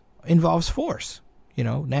involves force,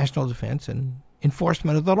 national defense and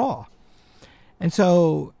enforcement of the law. And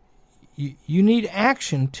so you need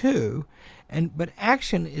action too, but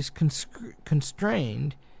action is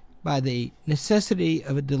constrained by the necessity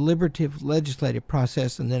of a deliberative legislative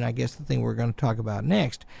process, and then I guess the thing we're going to talk about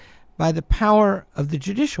next, by the power of the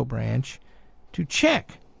judicial branch to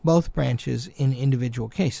check both branches in individual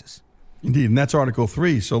cases. Indeed, and that's Article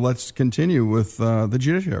 3, so let's continue with the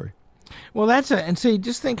judiciary. Well,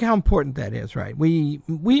 just think how important that is, right? We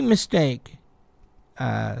mistake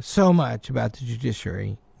so much about the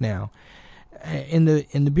judiciary now. In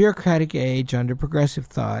the bureaucratic age, under progressive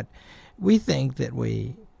thought, we think that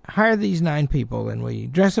we hire these 9 people and we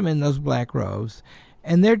dress them in those black robes,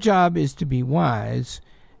 and their job is to be wise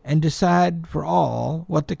and decide for all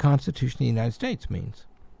what the Constitution of the United States means.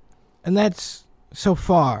 And that's so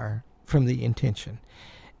far from the intention.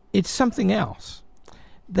 It's something else.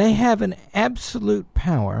 They have an absolute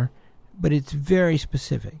power, but it's very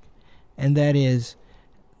specific, and that is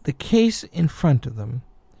the case in front of them.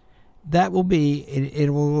 That will be, it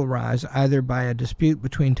will arise either by a dispute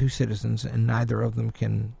between 2 citizens and neither of them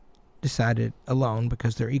can decide it alone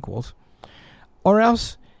because they're equals, or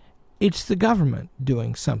else it's the government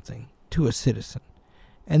doing something to a citizen.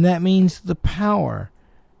 And that means the power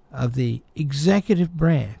of the executive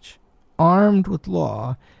branch, armed with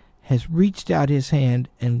law, has reached out his hand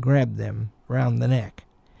and grabbed them round the neck.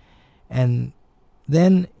 And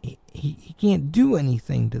then he can't do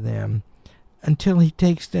anything to them until he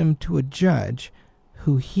takes them to a judge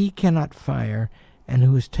who he cannot fire and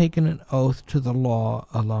who has taken an oath to the law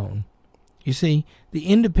alone. You see, the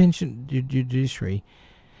independent judiciary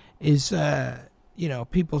is,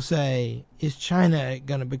 people say, is China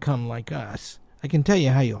going to become like us? I can tell you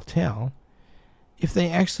how you'll tell. If they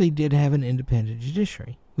actually did have an independent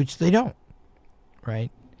judiciary, which they don't, right?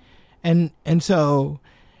 And so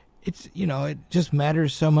it's, it just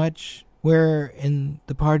matters so much where in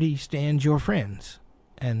the party stands your friends.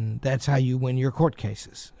 And that's how you win your court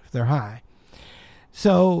cases, if they're high.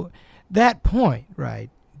 So that point, right,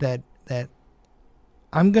 that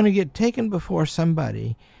I'm going to get taken before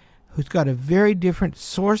somebody who's got a very different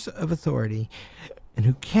source of authority and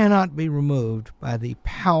who cannot be removed by the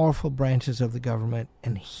powerful branches of the government,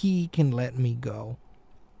 and he can let me go.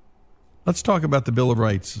 Let's talk about the Bill of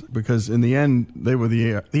Rights, because in the end, they were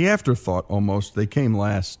the afterthought almost. They came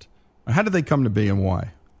last. How did they come to be and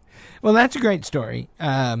why? Well, that's a great story.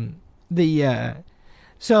 So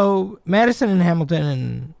Madison and Hamilton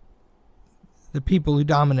and the people who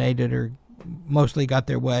dominated or mostly got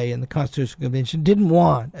their way in the Constitutional Convention didn't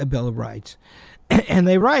want a Bill of Rights. And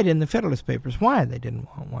they write in the Federalist Papers why they didn't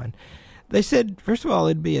want one. They said, first of all,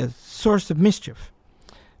 it'd be a source of mischief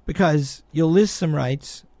because you'll list some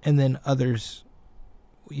rights and then others,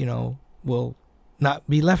 will not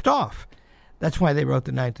be left off. That's why they wrote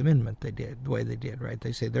the Ninth Amendment the way they did, right?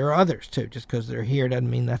 They say there are others, too. Just because they're here doesn't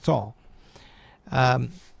mean that's all.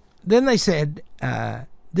 Then they said,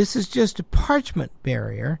 this is just a parchment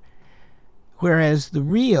barrier, whereas the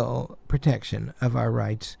real protection of our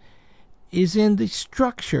rights is in the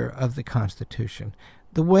structure of the Constitution,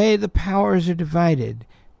 the way the powers are divided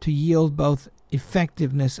to yield both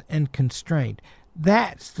effectiveness and constraint.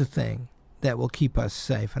 That's the thing that will keep us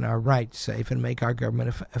safe and our rights safe and make our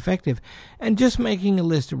government effective. And just making a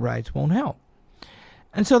list of rights won't help.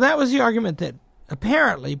 And so that was the argument that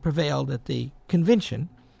apparently prevailed at the convention.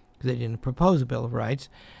 They didn't propose a Bill of Rights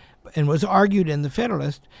and was argued in the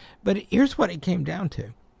Federalist. But here's what it came down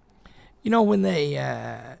to. When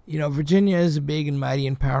they, Virginia is a big and mighty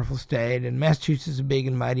and powerful state, and Massachusetts is a big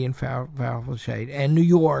and mighty and powerful state, and New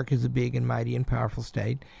York is a big and mighty and powerful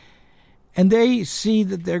state, and they see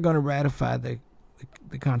that they're going to ratify the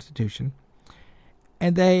Constitution,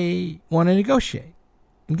 and they want to negotiate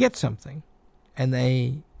and get something, and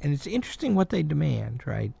it's interesting what they demand,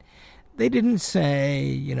 right? They didn't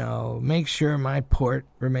say, make sure my port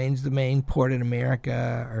remains the main port in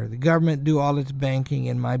America, or the government do all its banking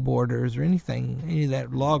in my borders, or any of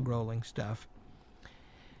that log rolling stuff.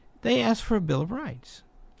 They asked for a Bill of Rights.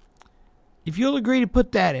 If you'll agree to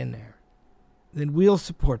put that in there, then we'll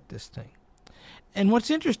support this thing. And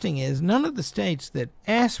what's interesting is none of the states that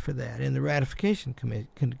asked for that in the ratification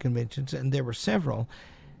conventions, and there were several,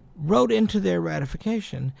 wrote into their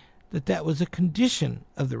ratification that was a condition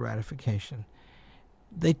of the ratification.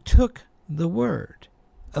 They took the word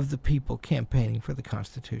of the people campaigning for the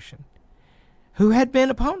Constitution, who had been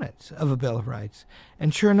opponents of a Bill of Rights.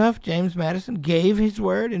 And sure enough, James Madison gave his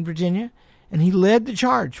word in Virginia, and he led the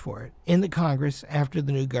charge for it in the Congress after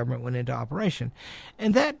the new government went into operation.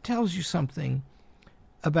 And that tells you something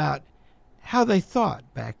about how they thought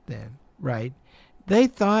back then, right? They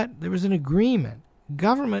thought there was an agreement.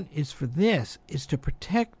 Government is for this, is to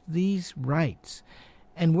protect these rights.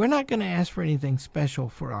 And we're not going to ask for anything special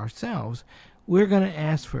for ourselves. We're going to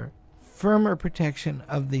ask for firmer protection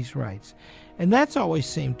of these rights. And that's always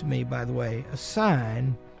seemed to me, by the way, a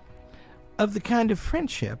sign of the kind of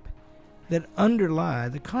friendship that underlie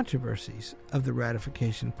the controversies of the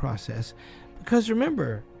ratification process. Because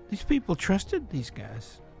remember, these people trusted these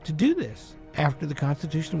guys to do this after the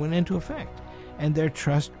Constitution went into effect. And their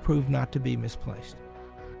trust proved not to be misplaced.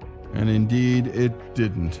 And indeed, it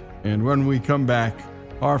didn't. And when we come back,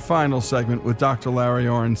 our final segment with Dr. Larry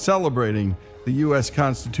Arnn celebrating the U.S.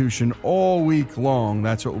 Constitution all week long.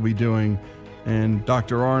 That's what we'll be doing. And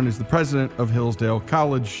Dr. Arnn is the president of Hillsdale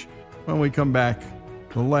College. When we come back,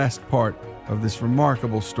 the last part of this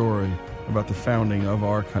remarkable story about the founding of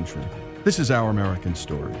our country. This is Our American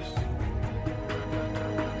Stories.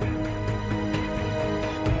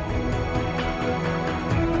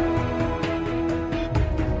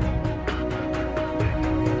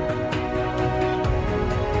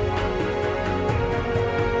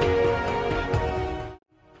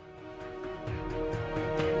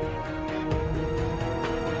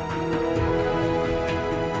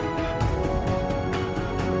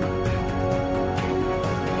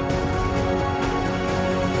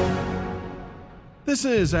 This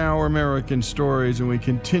is Our American Stories, and we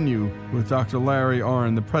continue with Dr. Larry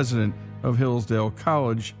Arnn, the president of Hillsdale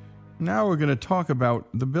College. Now we're going to talk about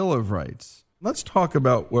the Bill of Rights. Let's talk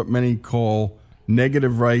about what many call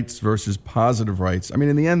negative rights versus positive rights. I mean,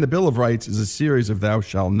 in the end, the Bill of Rights is a series of thou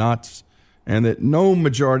shalt nots, and that no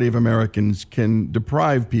majority of Americans can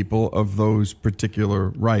deprive people of those particular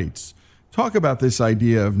rights. Talk about this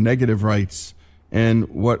idea of negative rights and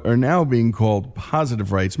what are now being called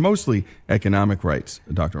positive rights, mostly economic rights,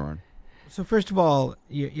 Dr. Arnn. So first of all,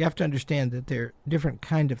 you have to understand that they're different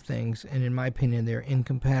kind of things, and in my opinion, they're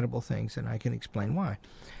incompatible things, and I can explain why.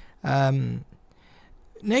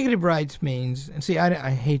 Negative rights means, and see, I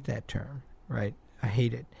hate that term, right? I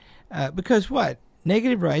hate it. Because what?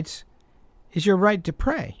 Negative rights is your right to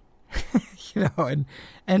pray.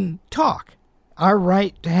 and talk. Our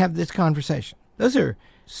right to have this conversation. Those are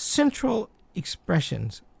central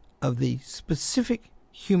expressions of the specific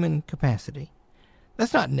human capacity.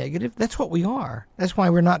 That's not negative. That's what we are. That's why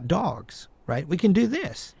we're not dogs, right? We can do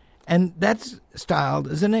this. And that's styled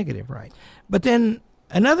as a negative right. But then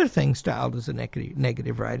another thing styled as a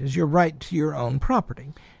negative right is your right to your own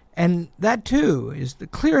property. And that, too, is the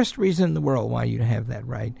clearest reason in the world why you have that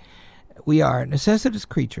right. We are necessitous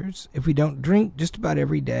creatures. If we don't drink just about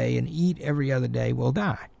every day and eat every other day, we'll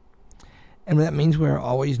die. And that means we're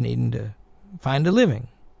always needing to find a living.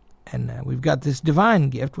 And we've got this divine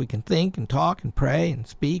gift. We can think and talk and pray and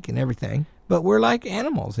speak and everything. But we're like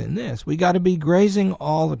animals in this. We got to be grazing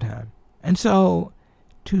all the time. And so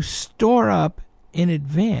to store up in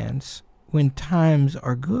advance when times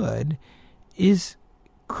are good is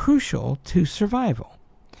crucial to survival.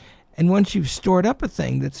 And once you've stored up a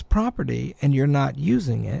thing that's property and you're not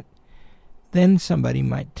using it, then somebody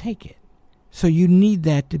might take it. So you need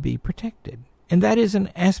that to be protected. And that is an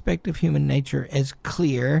aspect of human nature as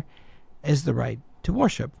clear as the right to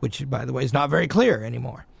worship, which, by the way, is not very clear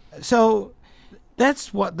anymore. So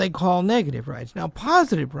that's what they call negative rights. Now,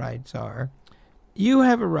 positive rights are, you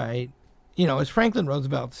have a right, as Franklin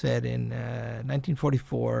Roosevelt said in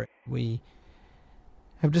 1944, we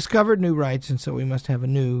have discovered new rights, and so we must have a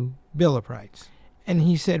new Bill of Rights. And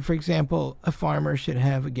he said, for example, a farmer should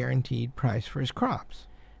have a guaranteed price for his crops.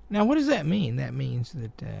 Now, what does that mean? That means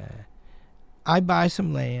that I buy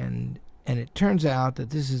some land, and it turns out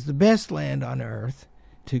that this is the best land on earth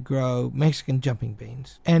to grow Mexican jumping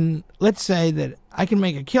beans. And let's say that I can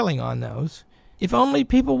make a killing on those if only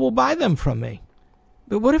people will buy them from me.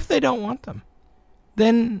 But what if they don't want them?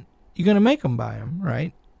 Then you're going to make them buy them,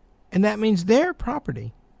 right? And that means their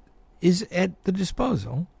property is at the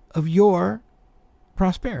disposal of your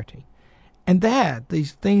prosperity. And that,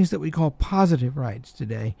 these things that we call positive rights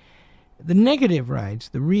today, the negative rights,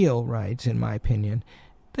 the real rights, in my opinion,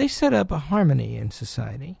 they set up a harmony in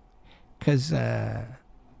society. Because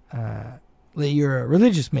you're a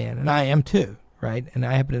religious man, and I am too, right? And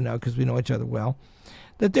I happen to know, because we know each other well,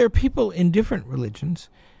 that there are people in different religions,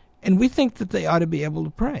 and we think that they ought to be able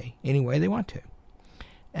to pray any way they want to.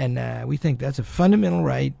 And we think that's a fundamental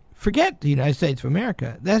right. Forget the United States of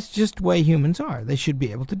America. That's just the way humans are. They should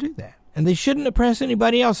be able to do that. And they shouldn't oppress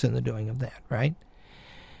anybody else in the doing of that, right?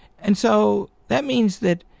 And so that means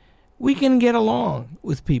that we can get along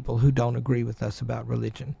with people who don't agree with us about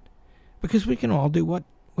religion, because we can all do what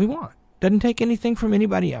we want. Doesn't take anything from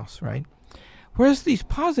anybody else, right? Whereas these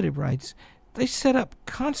positive rights, they set up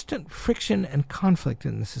constant friction and conflict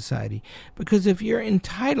in the society, because if you're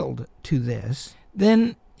entitled to this,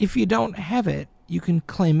 then if you don't have it, you can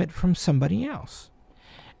claim it from somebody else.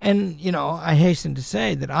 And, I hasten to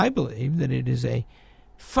say that I believe that it is a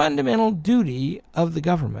fundamental duty of the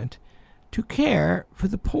government to care for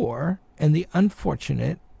the poor and the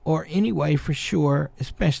unfortunate, or anyway, for sure,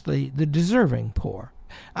 especially the deserving poor.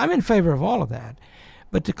 I'm in favor of all of that.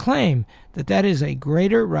 But to claim that that is a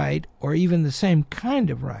greater right, or even the same kind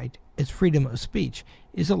of right, as freedom of speech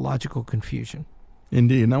is a logical confusion.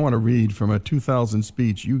 Indeed, and I want to read from a 2000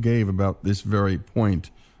 speech you gave about this very point.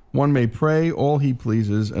 One may pray all he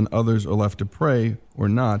pleases, and others are left to pray or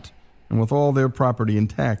not, and with all their property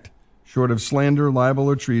intact. Short of slander, libel,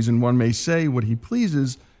 or treason, one may say what he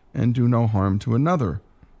pleases and do no harm to another.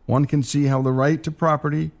 One can see how the right to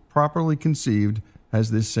property, properly conceived,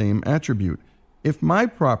 has this same attribute. If my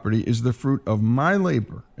property is the fruit of my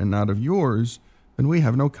labor and not of yours, then we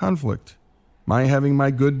have no conflict. My having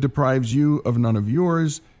my good deprives you of none of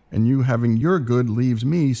yours, and you having your good leaves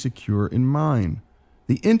me secure in mine.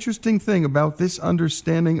 The interesting thing about this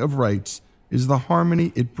understanding of rights is the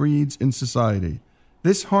harmony it breeds in society.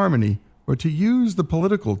 This harmony, or to use the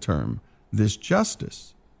political term, this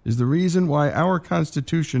justice, is the reason why our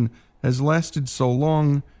Constitution has lasted so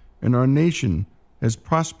long and our nation has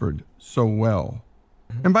prospered so well.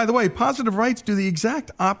 And by the way, positive rights do the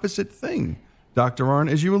exact opposite thing, Dr.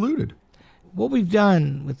 Arnn, as you alluded. What we've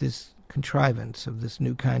done with this contrivance of this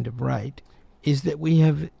new kind of right is that we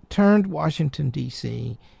have turned Washington,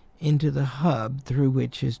 D.C. into the hub through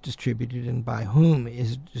which is distributed, and by whom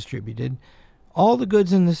is distributed, all the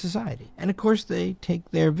goods in the society. And, of course, they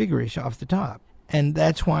take their vigorish off the top. And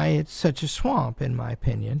that's why it's such a swamp, in my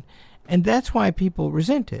opinion. And that's why people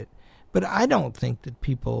resent it. But I don't think that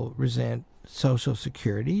people resent Social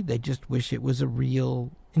Security. They just wish it was a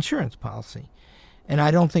real insurance policy. And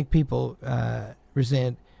I don't think people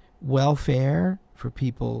resent welfare for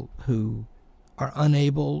people who are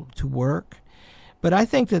unable to work. But I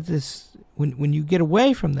think that this, when you get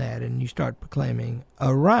away from that and you start proclaiming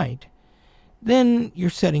a right, then you're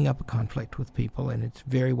setting up a conflict with people, and it's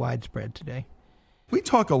very widespread today. We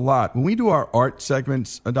talk a lot. When we do our art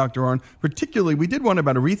segments, Dr. Arnn, particularly, we did one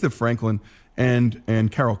about Aretha Franklin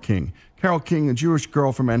and Carole King. Carole King, a Jewish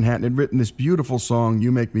girl from Manhattan, had written this beautiful song,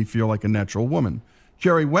 You Make Me Feel Like a Natural Woman.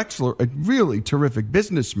 Jerry Wexler, a really terrific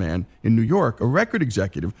businessman in New York, a record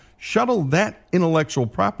executive, shuttled that intellectual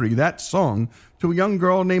property, that song, to a young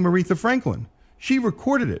girl named Aretha Franklin. She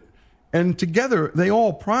recorded it, and together they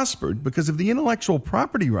all prospered because of the intellectual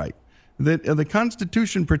property right that the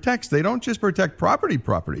Constitution protects. They don't just protect property,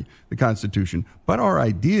 the Constitution, but our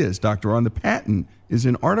ideas, Dr. Arnn. The patent is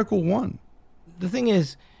in Article 1. The thing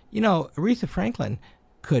is, Aretha Franklin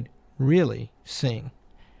could really sing,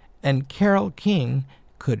 and Carole King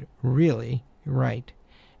could really write.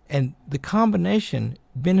 And the combination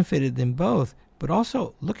benefited them both, but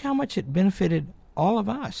also look how much it benefited all of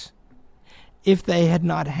us. If they had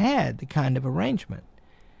not had the kind of arrangement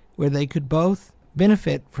where they could both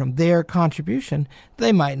benefit from their contribution,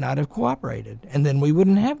 they might not have cooperated, and then we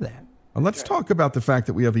wouldn't have that. Well, let's talk about the fact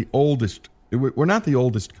that we have the oldest, we're not the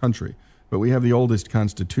oldest country, but we have the oldest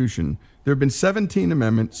Constitution. There have been 17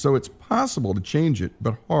 amendments, so it's possible to change it,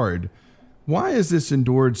 but hard. Why has this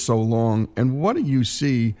endured so long, and what do you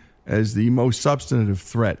see as the most substantive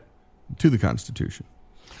threat to the Constitution?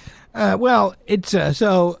 It's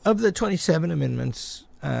so of the 27 amendments,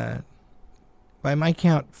 by my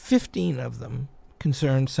count, 15 of them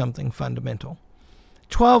concern something fundamental.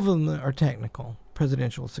 12 of them are technical,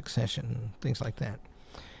 presidential succession, things like that.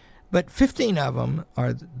 But 15 of them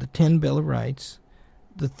are the 10 Bill of Rights,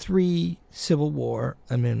 the 3 Civil War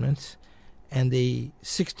amendments, and the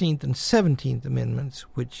 16th and 17th amendments,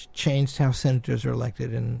 which changed how senators are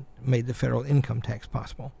elected and made the federal income tax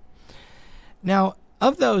possible. Now,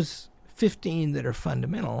 of those 15 that are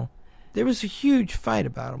fundamental, there was a huge fight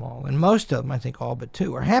about them all, and most of them, I think all but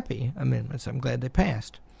 2, are happy amendments. I'm glad they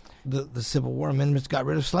passed. The Civil War amendments got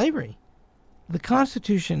rid of slavery. The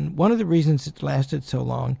Constitution, one of the reasons it's lasted so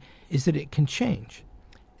long is that it can change,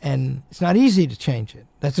 and it's not easy to change it.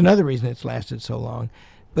 That's another reason it's lasted so long.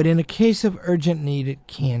 But in a case of urgent need, it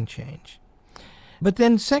can change. But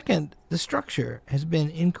then second, the structure has been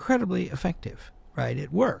incredibly effective, right?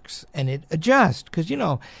 It works, and it adjusts, because,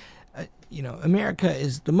 America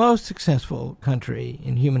is the most successful country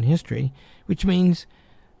in human history, which means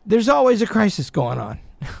there's always a crisis going on.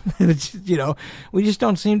 We just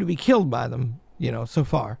don't seem to be killed by them, so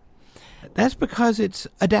far. That's because it's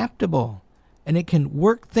adaptable, and it can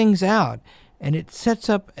work things out, and it sets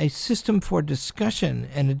up a system for discussion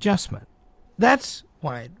and adjustment. That's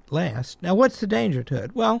why it lasts. Now, what's the danger to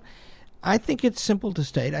it? Well, I think it's simple to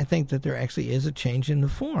state. I think that there actually is a change in the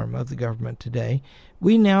form of the government today.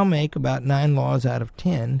 We now make about 9 laws out of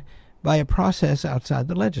 10 by a process outside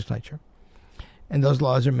the legislature. And those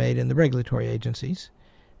laws are made in the regulatory agencies,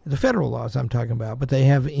 the federal laws I'm talking about, but they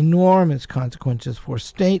have enormous consequences for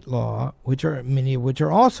state law, many of which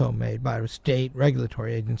are also made by state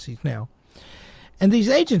regulatory agencies now. And these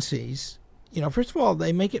agencies, first of all,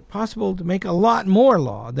 they make it possible to make a lot more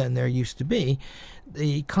law than there used to be.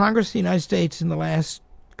 The Congress of the United States in the last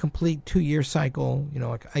complete 2-year cycle,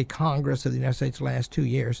 a Congress of the United States the last 2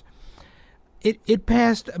 years, it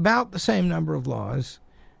passed about the same number of laws,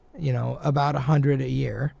 about 100 a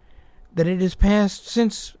year, that it has passed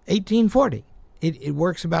since 1840. It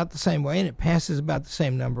works about the same way, and it passes about the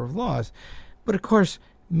same number of laws. But, of course,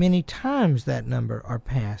 many times that number are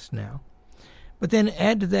passed now. But then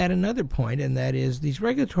add to that another point, and that is these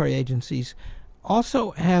regulatory agencies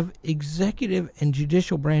also have executive and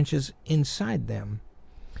judicial branches inside them.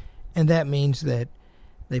 And that means that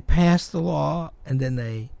they pass the law, and then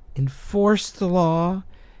they enforce the law,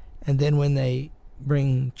 and then when they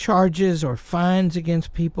bring charges or fines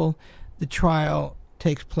against people, the trial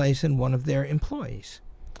takes place in one of their employees.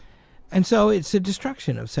 And so it's a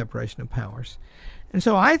destruction of separation of powers. And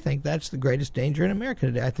so I think that's the greatest danger in America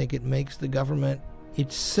today. I think it makes the government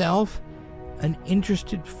itself an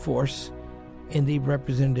interested force in the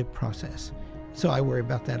representative process. So I worry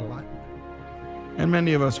about that a lot. And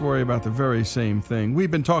many of us worry about the very same thing.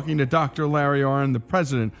 We've been talking to Dr. Larry Arnn, the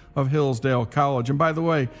president of Hillsdale College. And by the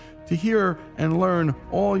way, to hear and learn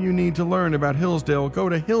all you need to learn about Hillsdale, go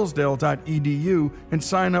to hillsdale.edu and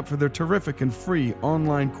sign up for their terrific and free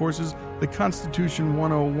online courses. The Constitution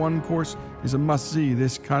 101 course is a must-see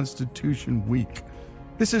this Constitution week.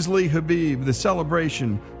 This is Lee Habib, the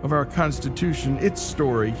celebration of our Constitution, its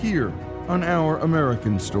story, here on Our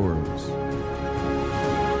American Stories.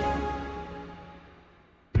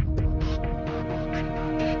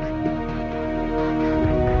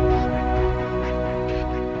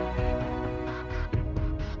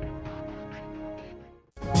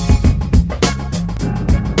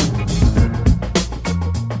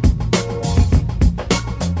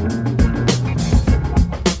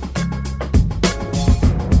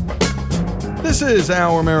 This is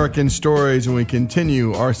Our American Stories, and we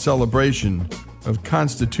continue our celebration of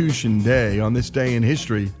Constitution Day. On this day in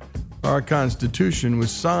history, our Constitution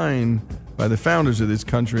was signed by the founders of this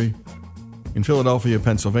country in Philadelphia,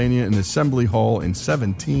 Pennsylvania, in Assembly Hall in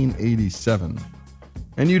 1787.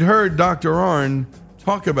 And you'd heard Dr. Arnn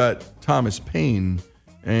talk about Thomas Paine,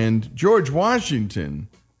 and George Washington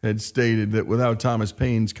had stated that without Thomas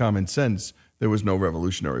Paine's common sense, there was no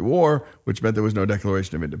Revolutionary War, which meant there was no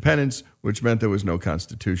Declaration of Independence, which meant there was no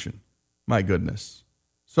Constitution. My goodness.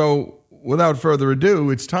 So, without further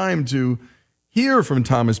ado, it's time to hear from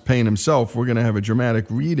Thomas Paine himself. We're going to have a dramatic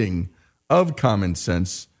reading of Common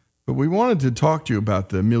Sense, but we wanted to talk to you about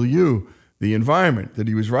the milieu, the environment that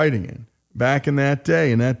he was writing in. Back in that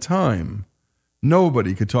day, in that time,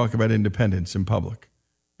 nobody could talk about independence in public.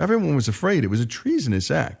 Everyone was afraid. It was a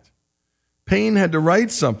treasonous act. Paine had to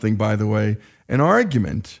write something, by the way, an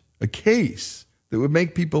argument, a case that would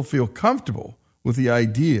make people feel comfortable with the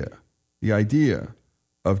idea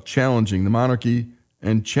of challenging the monarchy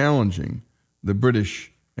and challenging the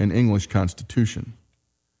British and English Constitution.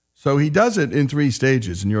 So he does it in 3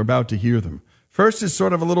 stages, and you're about to hear them. First is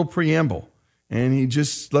sort of a little preamble, and he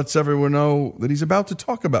just lets everyone know that he's about to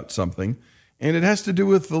talk about something, and it has to do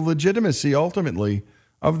with the legitimacy, ultimately,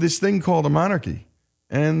 of this thing called a monarchy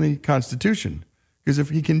and the Constitution. Because if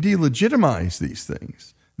he can delegitimize these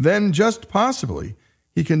things, then just possibly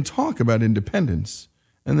he can talk about independence.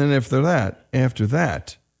 And then after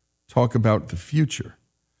that, talk about the future.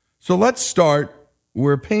 So let's start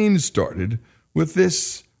where Paine started with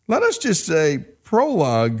this, let us just say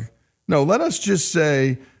prologue. No, let us just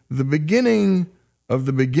say the beginning of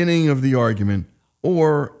the argument,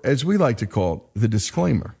 or as we like to call it, the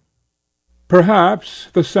disclaimer. Perhaps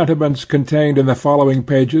the sentiments contained in the following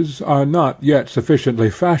pages are not yet sufficiently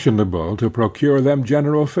fashionable to procure them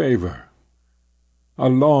general favour. A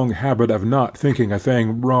long habit of not thinking a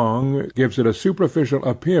thing wrong gives it a superficial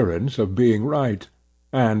appearance of being right,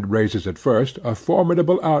 and raises at first a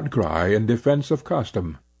formidable outcry in defence of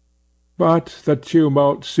custom. But the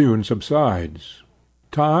tumult soon subsides.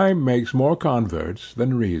 Time makes more converts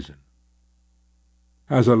than reason.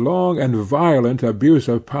 As a long and violent abuse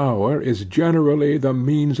of power is generally the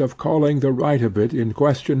means of calling the right of it in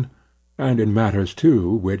question, and in matters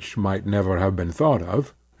too which might never have been thought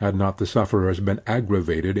of, had not the sufferers been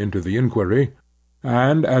aggravated into the inquiry,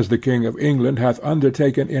 and as the King of England hath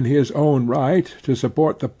undertaken in his own right to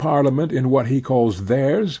support the Parliament in what he calls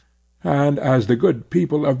theirs, and as the good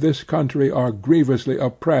people of this country are grievously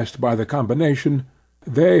oppressed by the combination,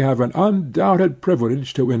 they have an undoubted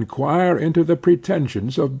privilege to inquire into the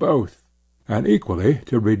pretensions of both, and equally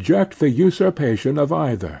to reject the usurpation of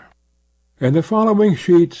either. In the following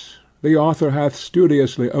sheets the author hath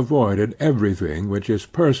studiously avoided everything which is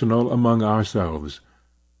personal among ourselves.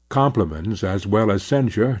 Compliments as well as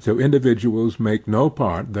censure to individuals make no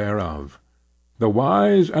part thereof. The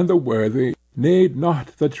wise and the worthy need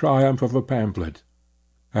not the triumph of a pamphlet,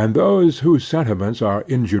 and those whose sentiments are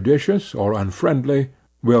injudicious or unfriendly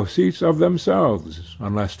will cease of themselves,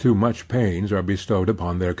 unless too much pains are bestowed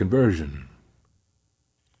upon their conversion.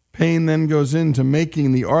 Paine then goes into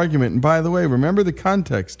making the argument, and by the way, remember the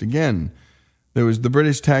context again. There was the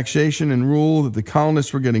British taxation and rule that the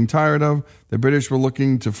colonists were getting tired of. The British were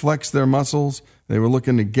looking to flex their muscles. They were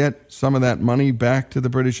looking to get some of that money back to the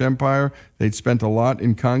British Empire. They'd spent a lot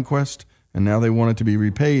in conquest, and now they wanted to be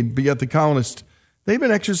repaid. But yet the colonists, they've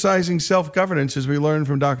been exercising self-governance, as we learned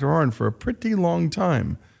from Dr. Arnn, for a pretty long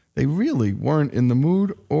time. They really weren't in the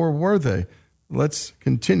mood, or were they? Let's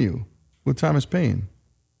continue with Thomas Paine.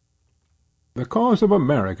 The cause of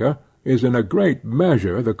America is in a great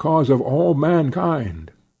measure the cause of all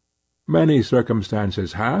mankind. Many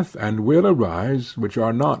circumstances hath and will arise which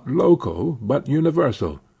are not local but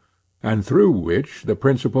universal, and through which the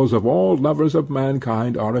principles of all lovers of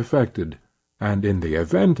mankind are affected, and in the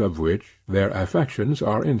event of which their affections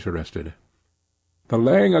are interested. The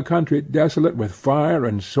laying a country desolate with fire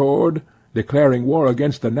and sword, declaring war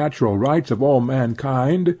against the natural rights of all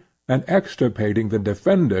mankind, and extirpating the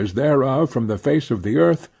defenders thereof from the face of the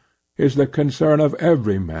earth, is the concern of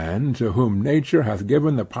every man to whom nature hath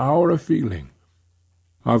given the power of feeling,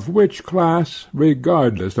 of which class,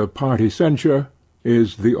 regardless of party censure,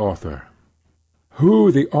 is the author. Who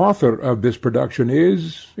the author of this production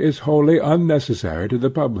is wholly unnecessary to the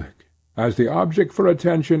public, as the object for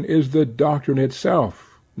attention is the doctrine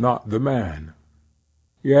itself, not the man.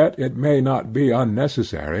 Yet it may not be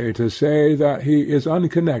unnecessary to say that he is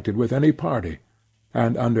unconnected with any party,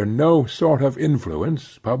 and under no sort of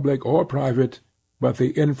influence, public or private, but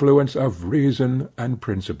the influence of reason and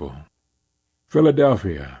principle.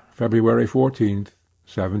 Philadelphia, February 14th,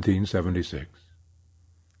 1776.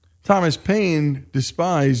 Thomas Paine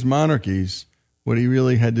despised monarchies. What he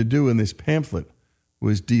really had to do in this pamphlet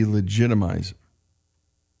was delegitimize them.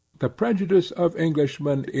 The prejudice of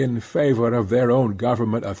Englishmen in favor of their own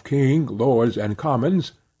government of king, lords, and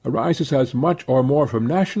commons arises as much or more from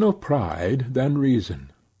national pride than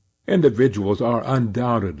reason. Individuals are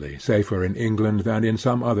undoubtedly safer in England than in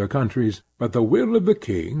some other countries, but the will of the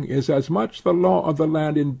king is as much the law of the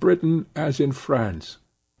land in Britain as in France,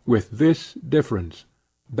 with this difference,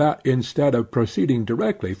 that instead of proceeding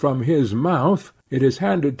directly from his mouth, it is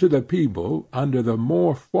handed to the people under the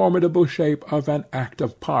more formidable shape of an Act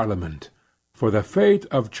of Parliament. For the fate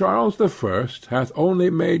of Charles the First hath only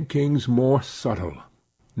made kings more subtle,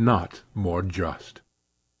 not more just.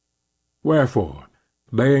 Wherefore,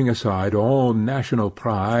 laying aside all national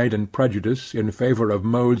pride and prejudice in favor of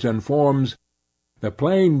modes and forms, the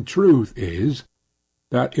plain truth is,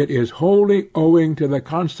 that it is wholly owing to the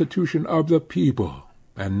constitution of the people,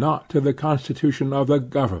 and not to the constitution of the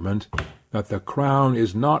government, that the crown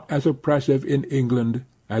is not as oppressive in England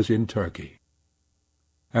as in Turkey.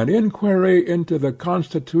 An inquiry into the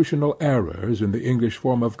constitutional errors in the English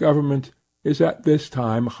form of government is at this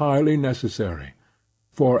time highly necessary,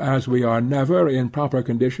 for as we are never in proper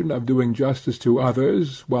condition of doing justice to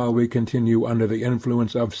others while we continue under the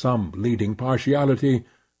influence of some leading partiality,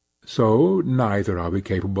 so neither are we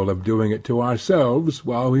capable of doing it to ourselves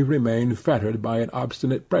while we remain fettered by an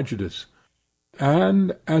obstinate prejudice.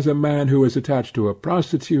 And as a man who is attached to a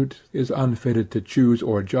prostitute is unfitted to choose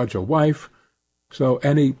or judge a wife, so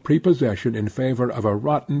any prepossession in favor of a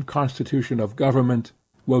rotten constitution of government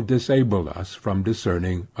will disable us from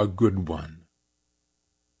discerning a good one.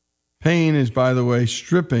 Paine is, by the way,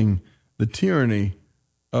 stripping the tyranny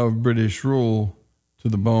of British rule to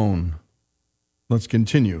the bone. Let's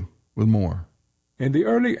continue with more. In the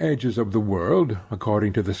early ages of the world,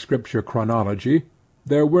 according to the Scripture chronology,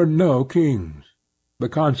 there were no kings, the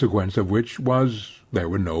consequence of which was there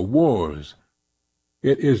were no wars.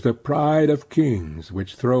 It is the pride of kings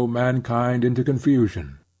which throw mankind into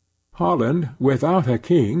confusion. Holland, without a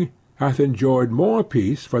king, hath enjoyed more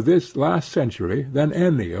peace for this last century than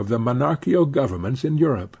any of the monarchical governments in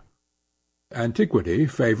Europe. Antiquity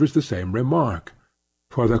favours the same remark,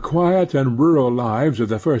 for the quiet and rural lives of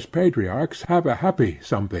the first patriarchs have a happy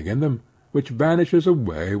something in them, which vanishes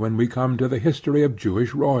away when we come to the history of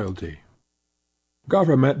Jewish royalty.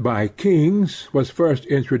 Government by kings was first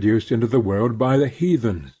introduced into the world by the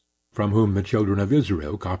heathens, from whom the children of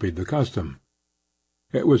Israel copied the custom.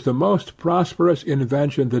 It was the most prosperous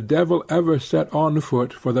invention the devil ever set on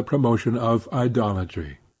foot for the promotion of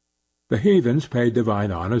idolatry. The heathens paid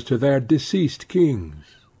divine honors to their deceased kings,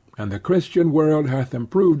 and the Christian world hath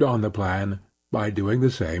improved on the plan by doing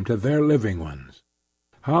the same to their living ones.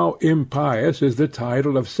 How impious is the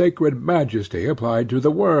title of sacred majesty applied to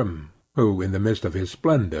the worm, who in the midst of his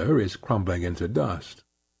splendor is crumbling into dust.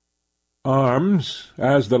 Arms,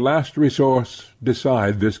 as the last resource,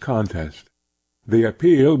 decide this contest. The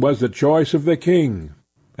appeal was the choice of the king,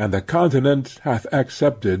 and the continent hath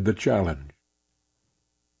accepted the challenge.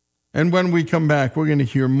 And when we come back, we're going to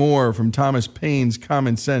hear more from Thomas Paine's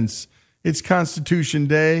Common Sense. It's Constitution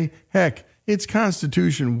Day. Heck, it's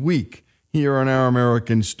Constitution Week here on Our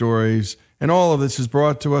American Stories. And all of this is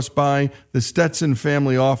brought to us by the Stetson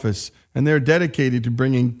Family Office, and they're dedicated to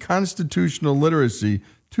bringing constitutional literacy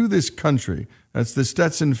to this country. That's the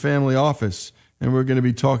Stetson Family Office, and we're going to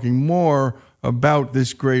be talking more about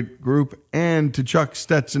this great group and to Chuck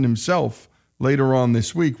Stetson himself later on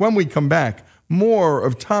this week. When we come back, more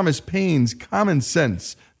of Thomas Paine's Common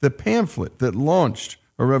Sense, the pamphlet that launched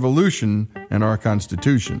a revolution and our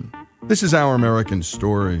Constitution. This is Our American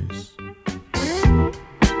Stories.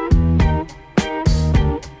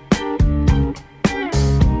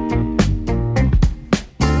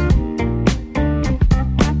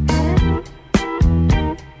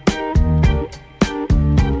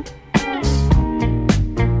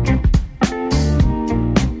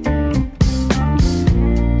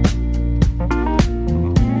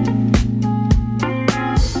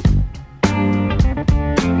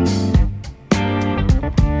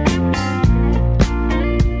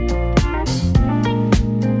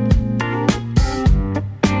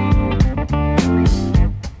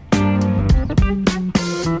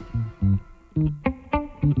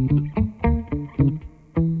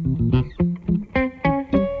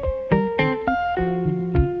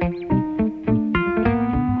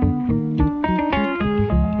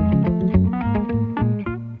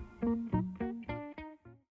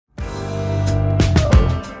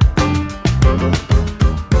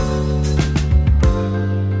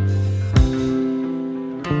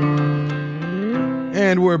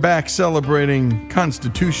 back celebrating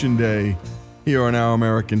Constitution Day here on Our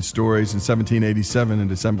American Stories. In 1787 in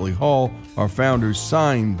Assembly Hall, our founders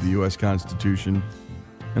signed the U.S. Constitution.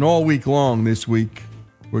 And all week long this week,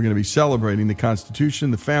 we're going to be celebrating the Constitution,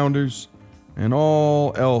 the founders, and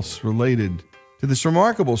all else related to this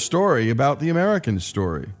remarkable story about the American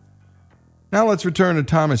story. Now let's return to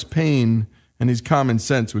Thomas Paine and his Common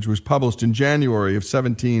Sense, which was published in January of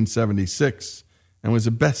 1776 and was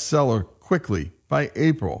a bestseller quickly by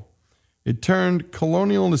April. It turned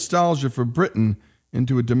colonial nostalgia for Britain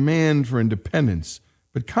into a demand for independence.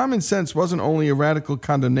 But Common Sense wasn't only a radical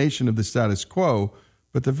condemnation of the status quo,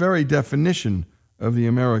 but the very definition of the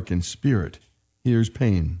American spirit. Here's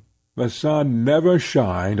Paine. The sun never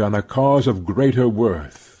shined on a cause of greater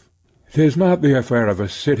worth. 'Tis not the affair of a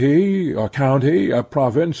city, a county, a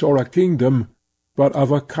province, or a kingdom, but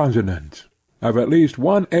of a continent, of at least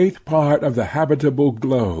 1/8 part of the habitable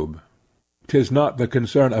globe. 'Tis not the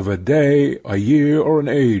concern of a day, a year, or an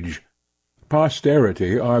age.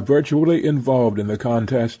 Posterity are virtually involved in the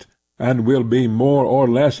contest, and will be more or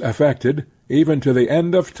less affected, even to the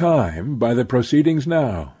end of time, by the proceedings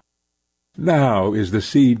now. Now is the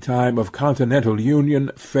seed time of continental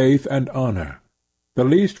union, faith, and honor. The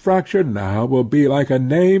least fracture now will be like a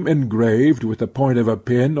name engraved with the point of a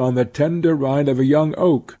pin on the tender rind of a young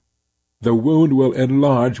oak. The wound will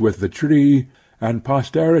enlarge with the tree, and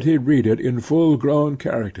posterity read it in full-grown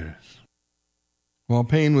characters. While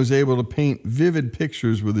Paine was able to paint vivid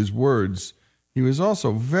pictures with his words, he was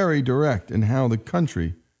also very direct in how the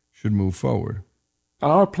country should move forward.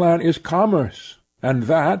 Our plan is commerce, and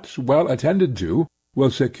that, well attended to, will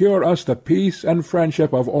secure us the peace and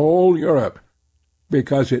friendship of all Europe,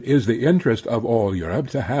 because it is the interest of all Europe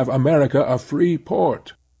to have America a free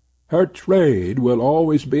port. Her trade will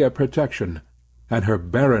always be a protection, and her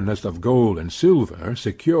barrenness of gold and silver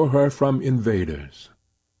secure her from invaders.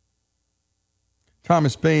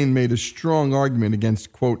 Thomas Paine made a strong argument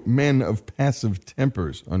against, quote, men of passive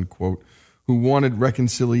tempers, unquote, who wanted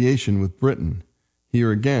reconciliation with Britain.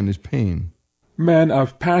 Here again is Paine. Men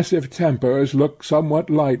of passive tempers look somewhat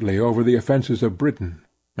lightly over the offences of Britain,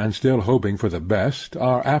 and still hoping for the best,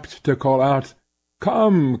 are apt to call out,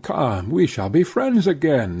 "Come, come, we shall be friends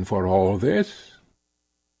again for all this."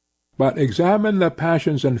 But examine the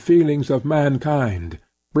passions and feelings of mankind,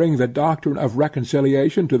 bring the doctrine of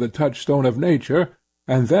reconciliation to the touchstone of nature,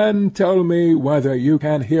 and then tell me whether you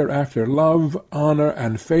can hereafter love, honor,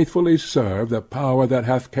 and faithfully serve the power that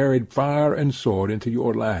hath carried fire and sword into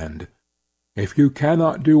your land. If you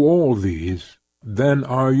cannot do all these, then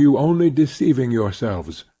are you only deceiving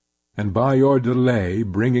yourselves, and by your delay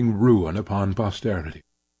bringing ruin upon posterity.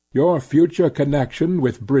 Your future connection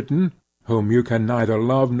with Britain, whom you can neither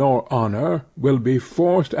love nor honor, will be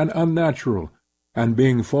forced and unnatural, and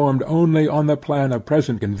being formed only on the plan of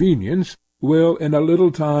present convenience, will in a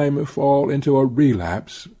little time fall into a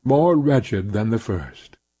relapse more wretched than the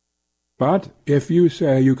first. But if you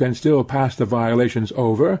say you can still pass the violations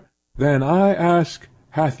over, then I ask,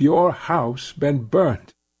 hath your house been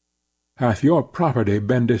burnt? Hath your property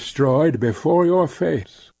been destroyed before your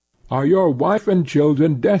face? Are your wife and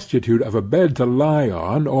children destitute of a bed to lie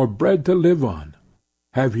on, or bread to live on?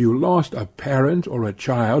 Have you lost a parent or a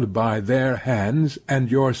child by their hands, and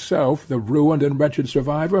yourself the ruined and wretched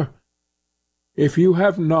survivor? If you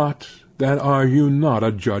have not, then are you not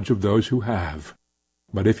a judge of those who have.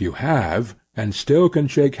 But if you have, and still can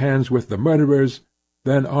shake hands with the murderers,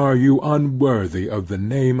 then are you unworthy of the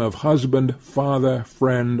name of husband, father,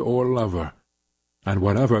 friend, or lover. And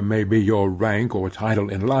whatever may be your rank or title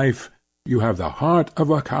in life, you have the heart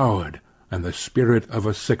of a coward, and the spirit of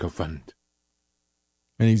a sycophant.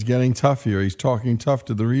 And he's getting tough here. He's talking tough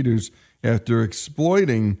to the readers after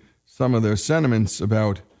exploiting some of their sentiments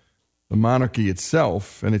about the monarchy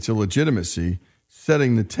itself and its illegitimacy,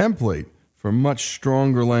 setting the template for much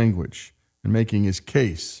stronger language and making his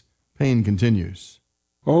case. Paine continues.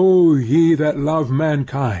 O ye that love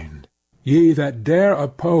mankind, ye that dare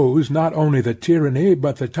oppose not only the tyranny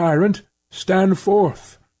but the tyrant, stand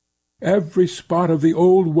forth. Every spot of the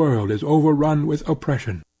old world is overrun with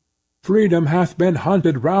oppression. Freedom hath been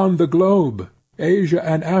hunted round the globe. Asia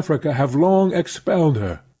and Africa have long expelled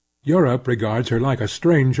her. Europe regards her like a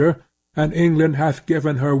stranger, and England hath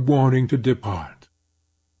given her warning to depart.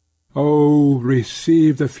 O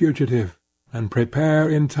receive the fugitive, and prepare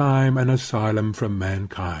in time an asylum from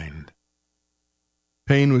mankind.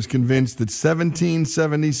 Paine was convinced that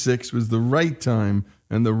 1776 was the right time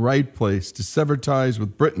and the right place to sever ties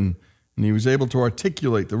with Britain, and he was able to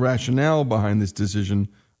articulate the rationale behind this decision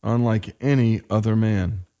unlike any other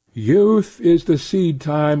man. Youth is the seed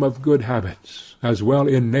time of good habits, as well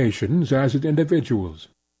in nations as in individuals.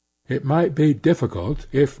 it might be difficult,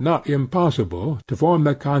 if not impossible, to form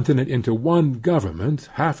the continent into one government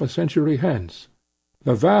half a century hence.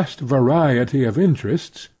 The vast variety of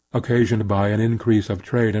interests, occasioned by an increase of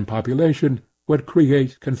trade and population, would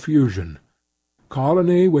create confusion.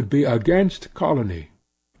 Colony would be against colony.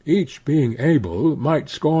 Each being able might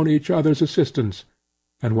scorn each other's assistance,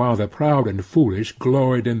 and while the proud and foolish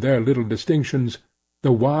gloried in their little distinctions,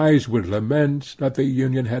 the wise would lament that the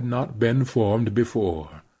union had not been formed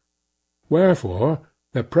before. Wherefore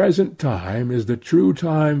the present time is the true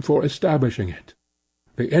time for establishing it.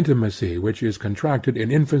 The intimacy which is contracted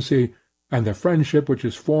in infancy, and the friendship which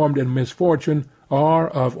is formed in misfortune, are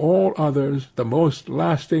of all others the most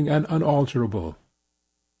lasting and unalterable.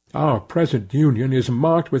 Our present union is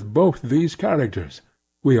marked with both these characters.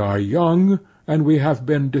 We are young, and we have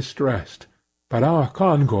been distressed, but our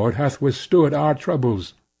concord hath withstood our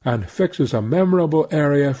troubles, and fixes a memorable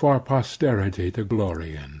area for posterity to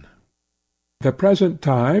glory in. The present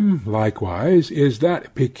time, likewise, is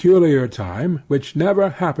that peculiar time which never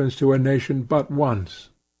happens to a nation but once,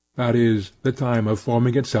 that is, the time of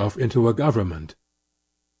forming itself into a government.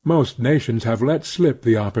 Most nations have let slip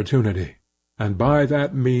the opportunity, and by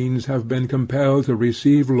that means have been compelled to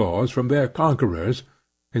receive laws from their conquerors,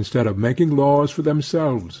 instead of making laws for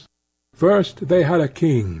themselves. First they had a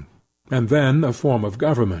king, and then a form of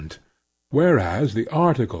government, whereas the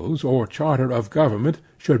articles or charter of government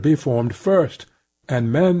should be formed first,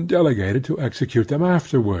 and men delegated to execute them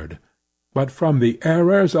afterward. But from the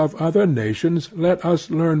errors of other nations let us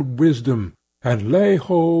learn wisdom, and lay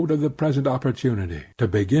hold of the present opportunity to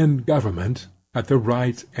begin government at the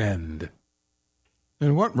right end.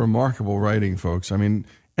 And what remarkable writing, folks. I mean,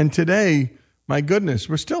 and today, my goodness,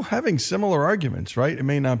 we're still having similar arguments, right? It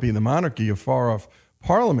may not be the monarchy, a far-off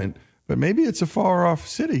parliament, but maybe it's a far-off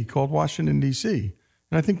city called Washington, D.C.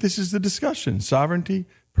 And I think this is the discussion. Sovereignty,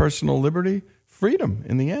 personal liberty, freedom,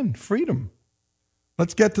 in the end, freedom.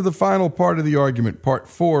 Let's get to the final part of the argument, part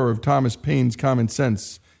 4 of Thomas Paine's Common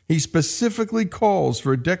Sense. He specifically calls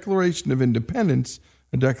for a Declaration of Independence,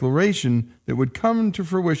 a declaration that would come to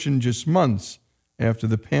fruition just months after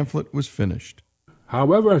the pamphlet was finished.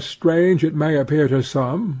 However strange it may appear to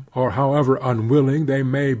some, or however unwilling they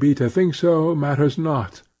may be to think so, matters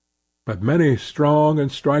not. But many strong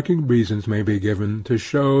and striking reasons may be given to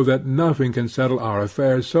show that nothing can settle our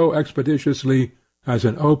affairs so expeditiously as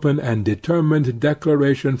an open and determined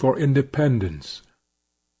declaration for independence,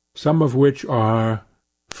 some of which are: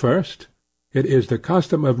 first, it is the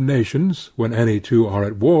custom of nations, when any two are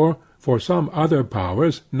at war, for some other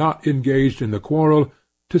powers, not engaged in the quarrel,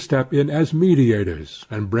 to step in as mediators,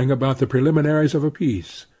 and bring about the preliminaries of a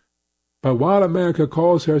peace. But while America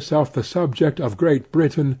calls herself the subject of Great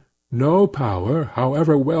Britain, no power,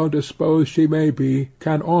 however well disposed she may be,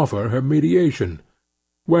 can offer her mediation.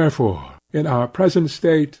 Wherefore, in our present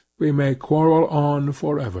state, we may quarrel on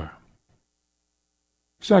forever.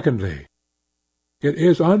 Secondly, it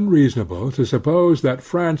is unreasonable to suppose that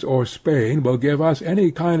France or Spain will give us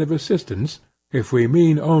any kind of assistance, if we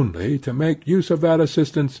mean only to make use of that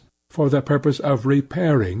assistance for the purpose of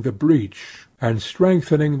repairing the breach, and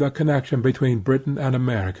strengthening the connection between Britain and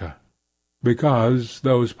America, because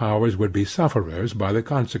those powers would be sufferers by the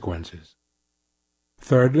consequences.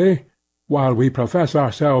 Thirdly, while we profess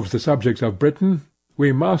ourselves the subjects of Britain,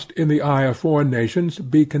 we must, in the eye of foreign nations,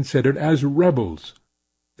 be considered as rebels.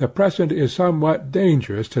 The present is somewhat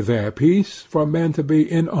dangerous to their peace for men to be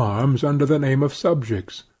in arms under the name of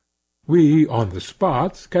subjects. We, on the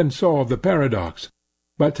spot, can solve the paradox,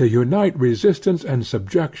 but to unite resistance and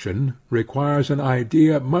subjection requires an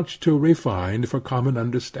idea much too refined for common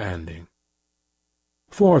understanding.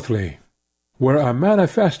 Fourthly, were a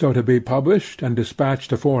manifesto to be published and dispatched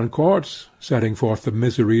to foreign courts, setting forth the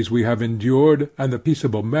miseries we have endured and the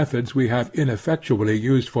peaceable methods we have ineffectually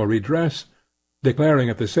used for redress, declaring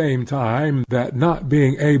at the same time that, not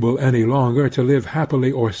being able any longer to live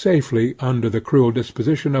happily or safely under the cruel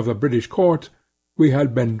disposition of the British court, we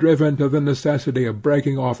had been driven to the necessity of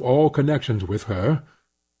breaking off all connections with her,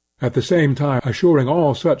 at the same time assuring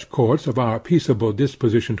all such courts of our peaceable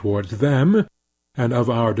disposition towards them, and of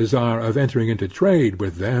our desire of entering into trade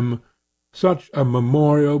with them, such a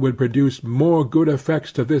memorial would produce more good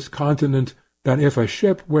effects to this continent than if a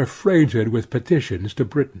ship were freighted with petitions to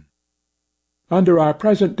Britain. Under our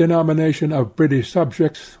present denomination of British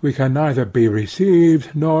subjects we can neither be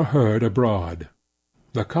received nor heard abroad.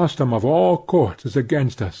 The custom of all courts is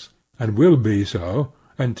against us, and will be so,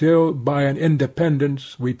 until by an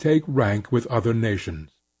independence we take rank with other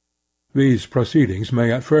nations. These proceedings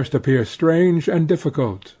may at first appear strange and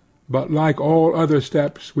difficult, but like all other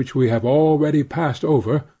steps which we have already passed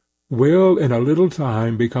over, will in a little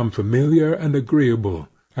time become familiar and agreeable,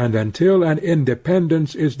 and until an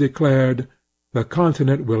independence is declared, the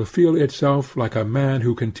continent will feel itself like a man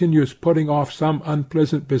who continues putting off some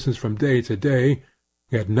unpleasant business from day to day,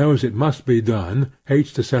 yet knows it must be done,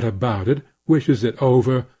 hates to set about it, wishes it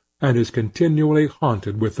over, and is continually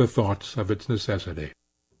haunted with the thoughts of its necessity.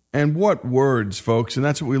 And what words, folks, and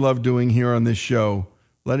that's what we love doing here on this show,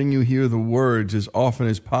 letting you hear the words as often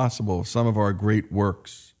as possible of some of our great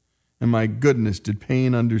works. And my goodness, did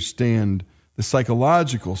Paine understand the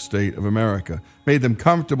psychological state of America, made them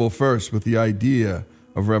comfortable first with the idea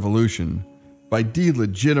of revolution by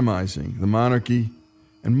delegitimizing the monarchy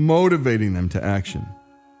and motivating them to action.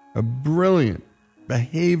 A brilliant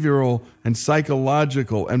behavioral and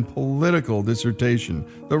psychological and political dissertation.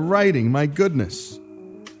 The writing, my goodness.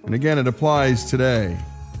 And again, it applies today.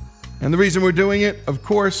 And the reason we're doing it, of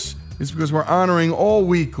course, is because we're honoring all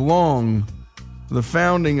week long the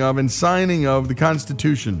founding of and signing of the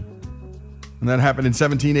Constitution. And that happened in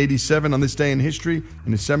 1787 on this day in history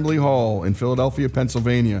in Assembly Hall in Philadelphia,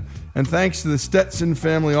 Pennsylvania. And thanks to the Stetson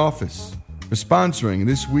Family Office for sponsoring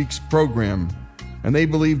this week's program. And they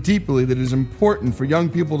believe deeply that it is important for young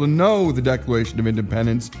people to know the Declaration of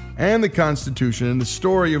Independence and the Constitution and the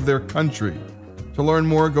story of their country. To learn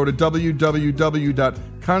more, go to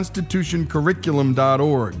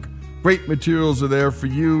www.constitutioncurriculum.org. Great materials are there for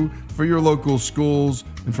you, for your local schools,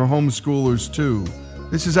 and for homeschoolers too.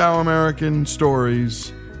 This is Our American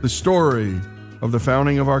Stories, the story of the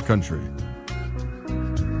founding of our country.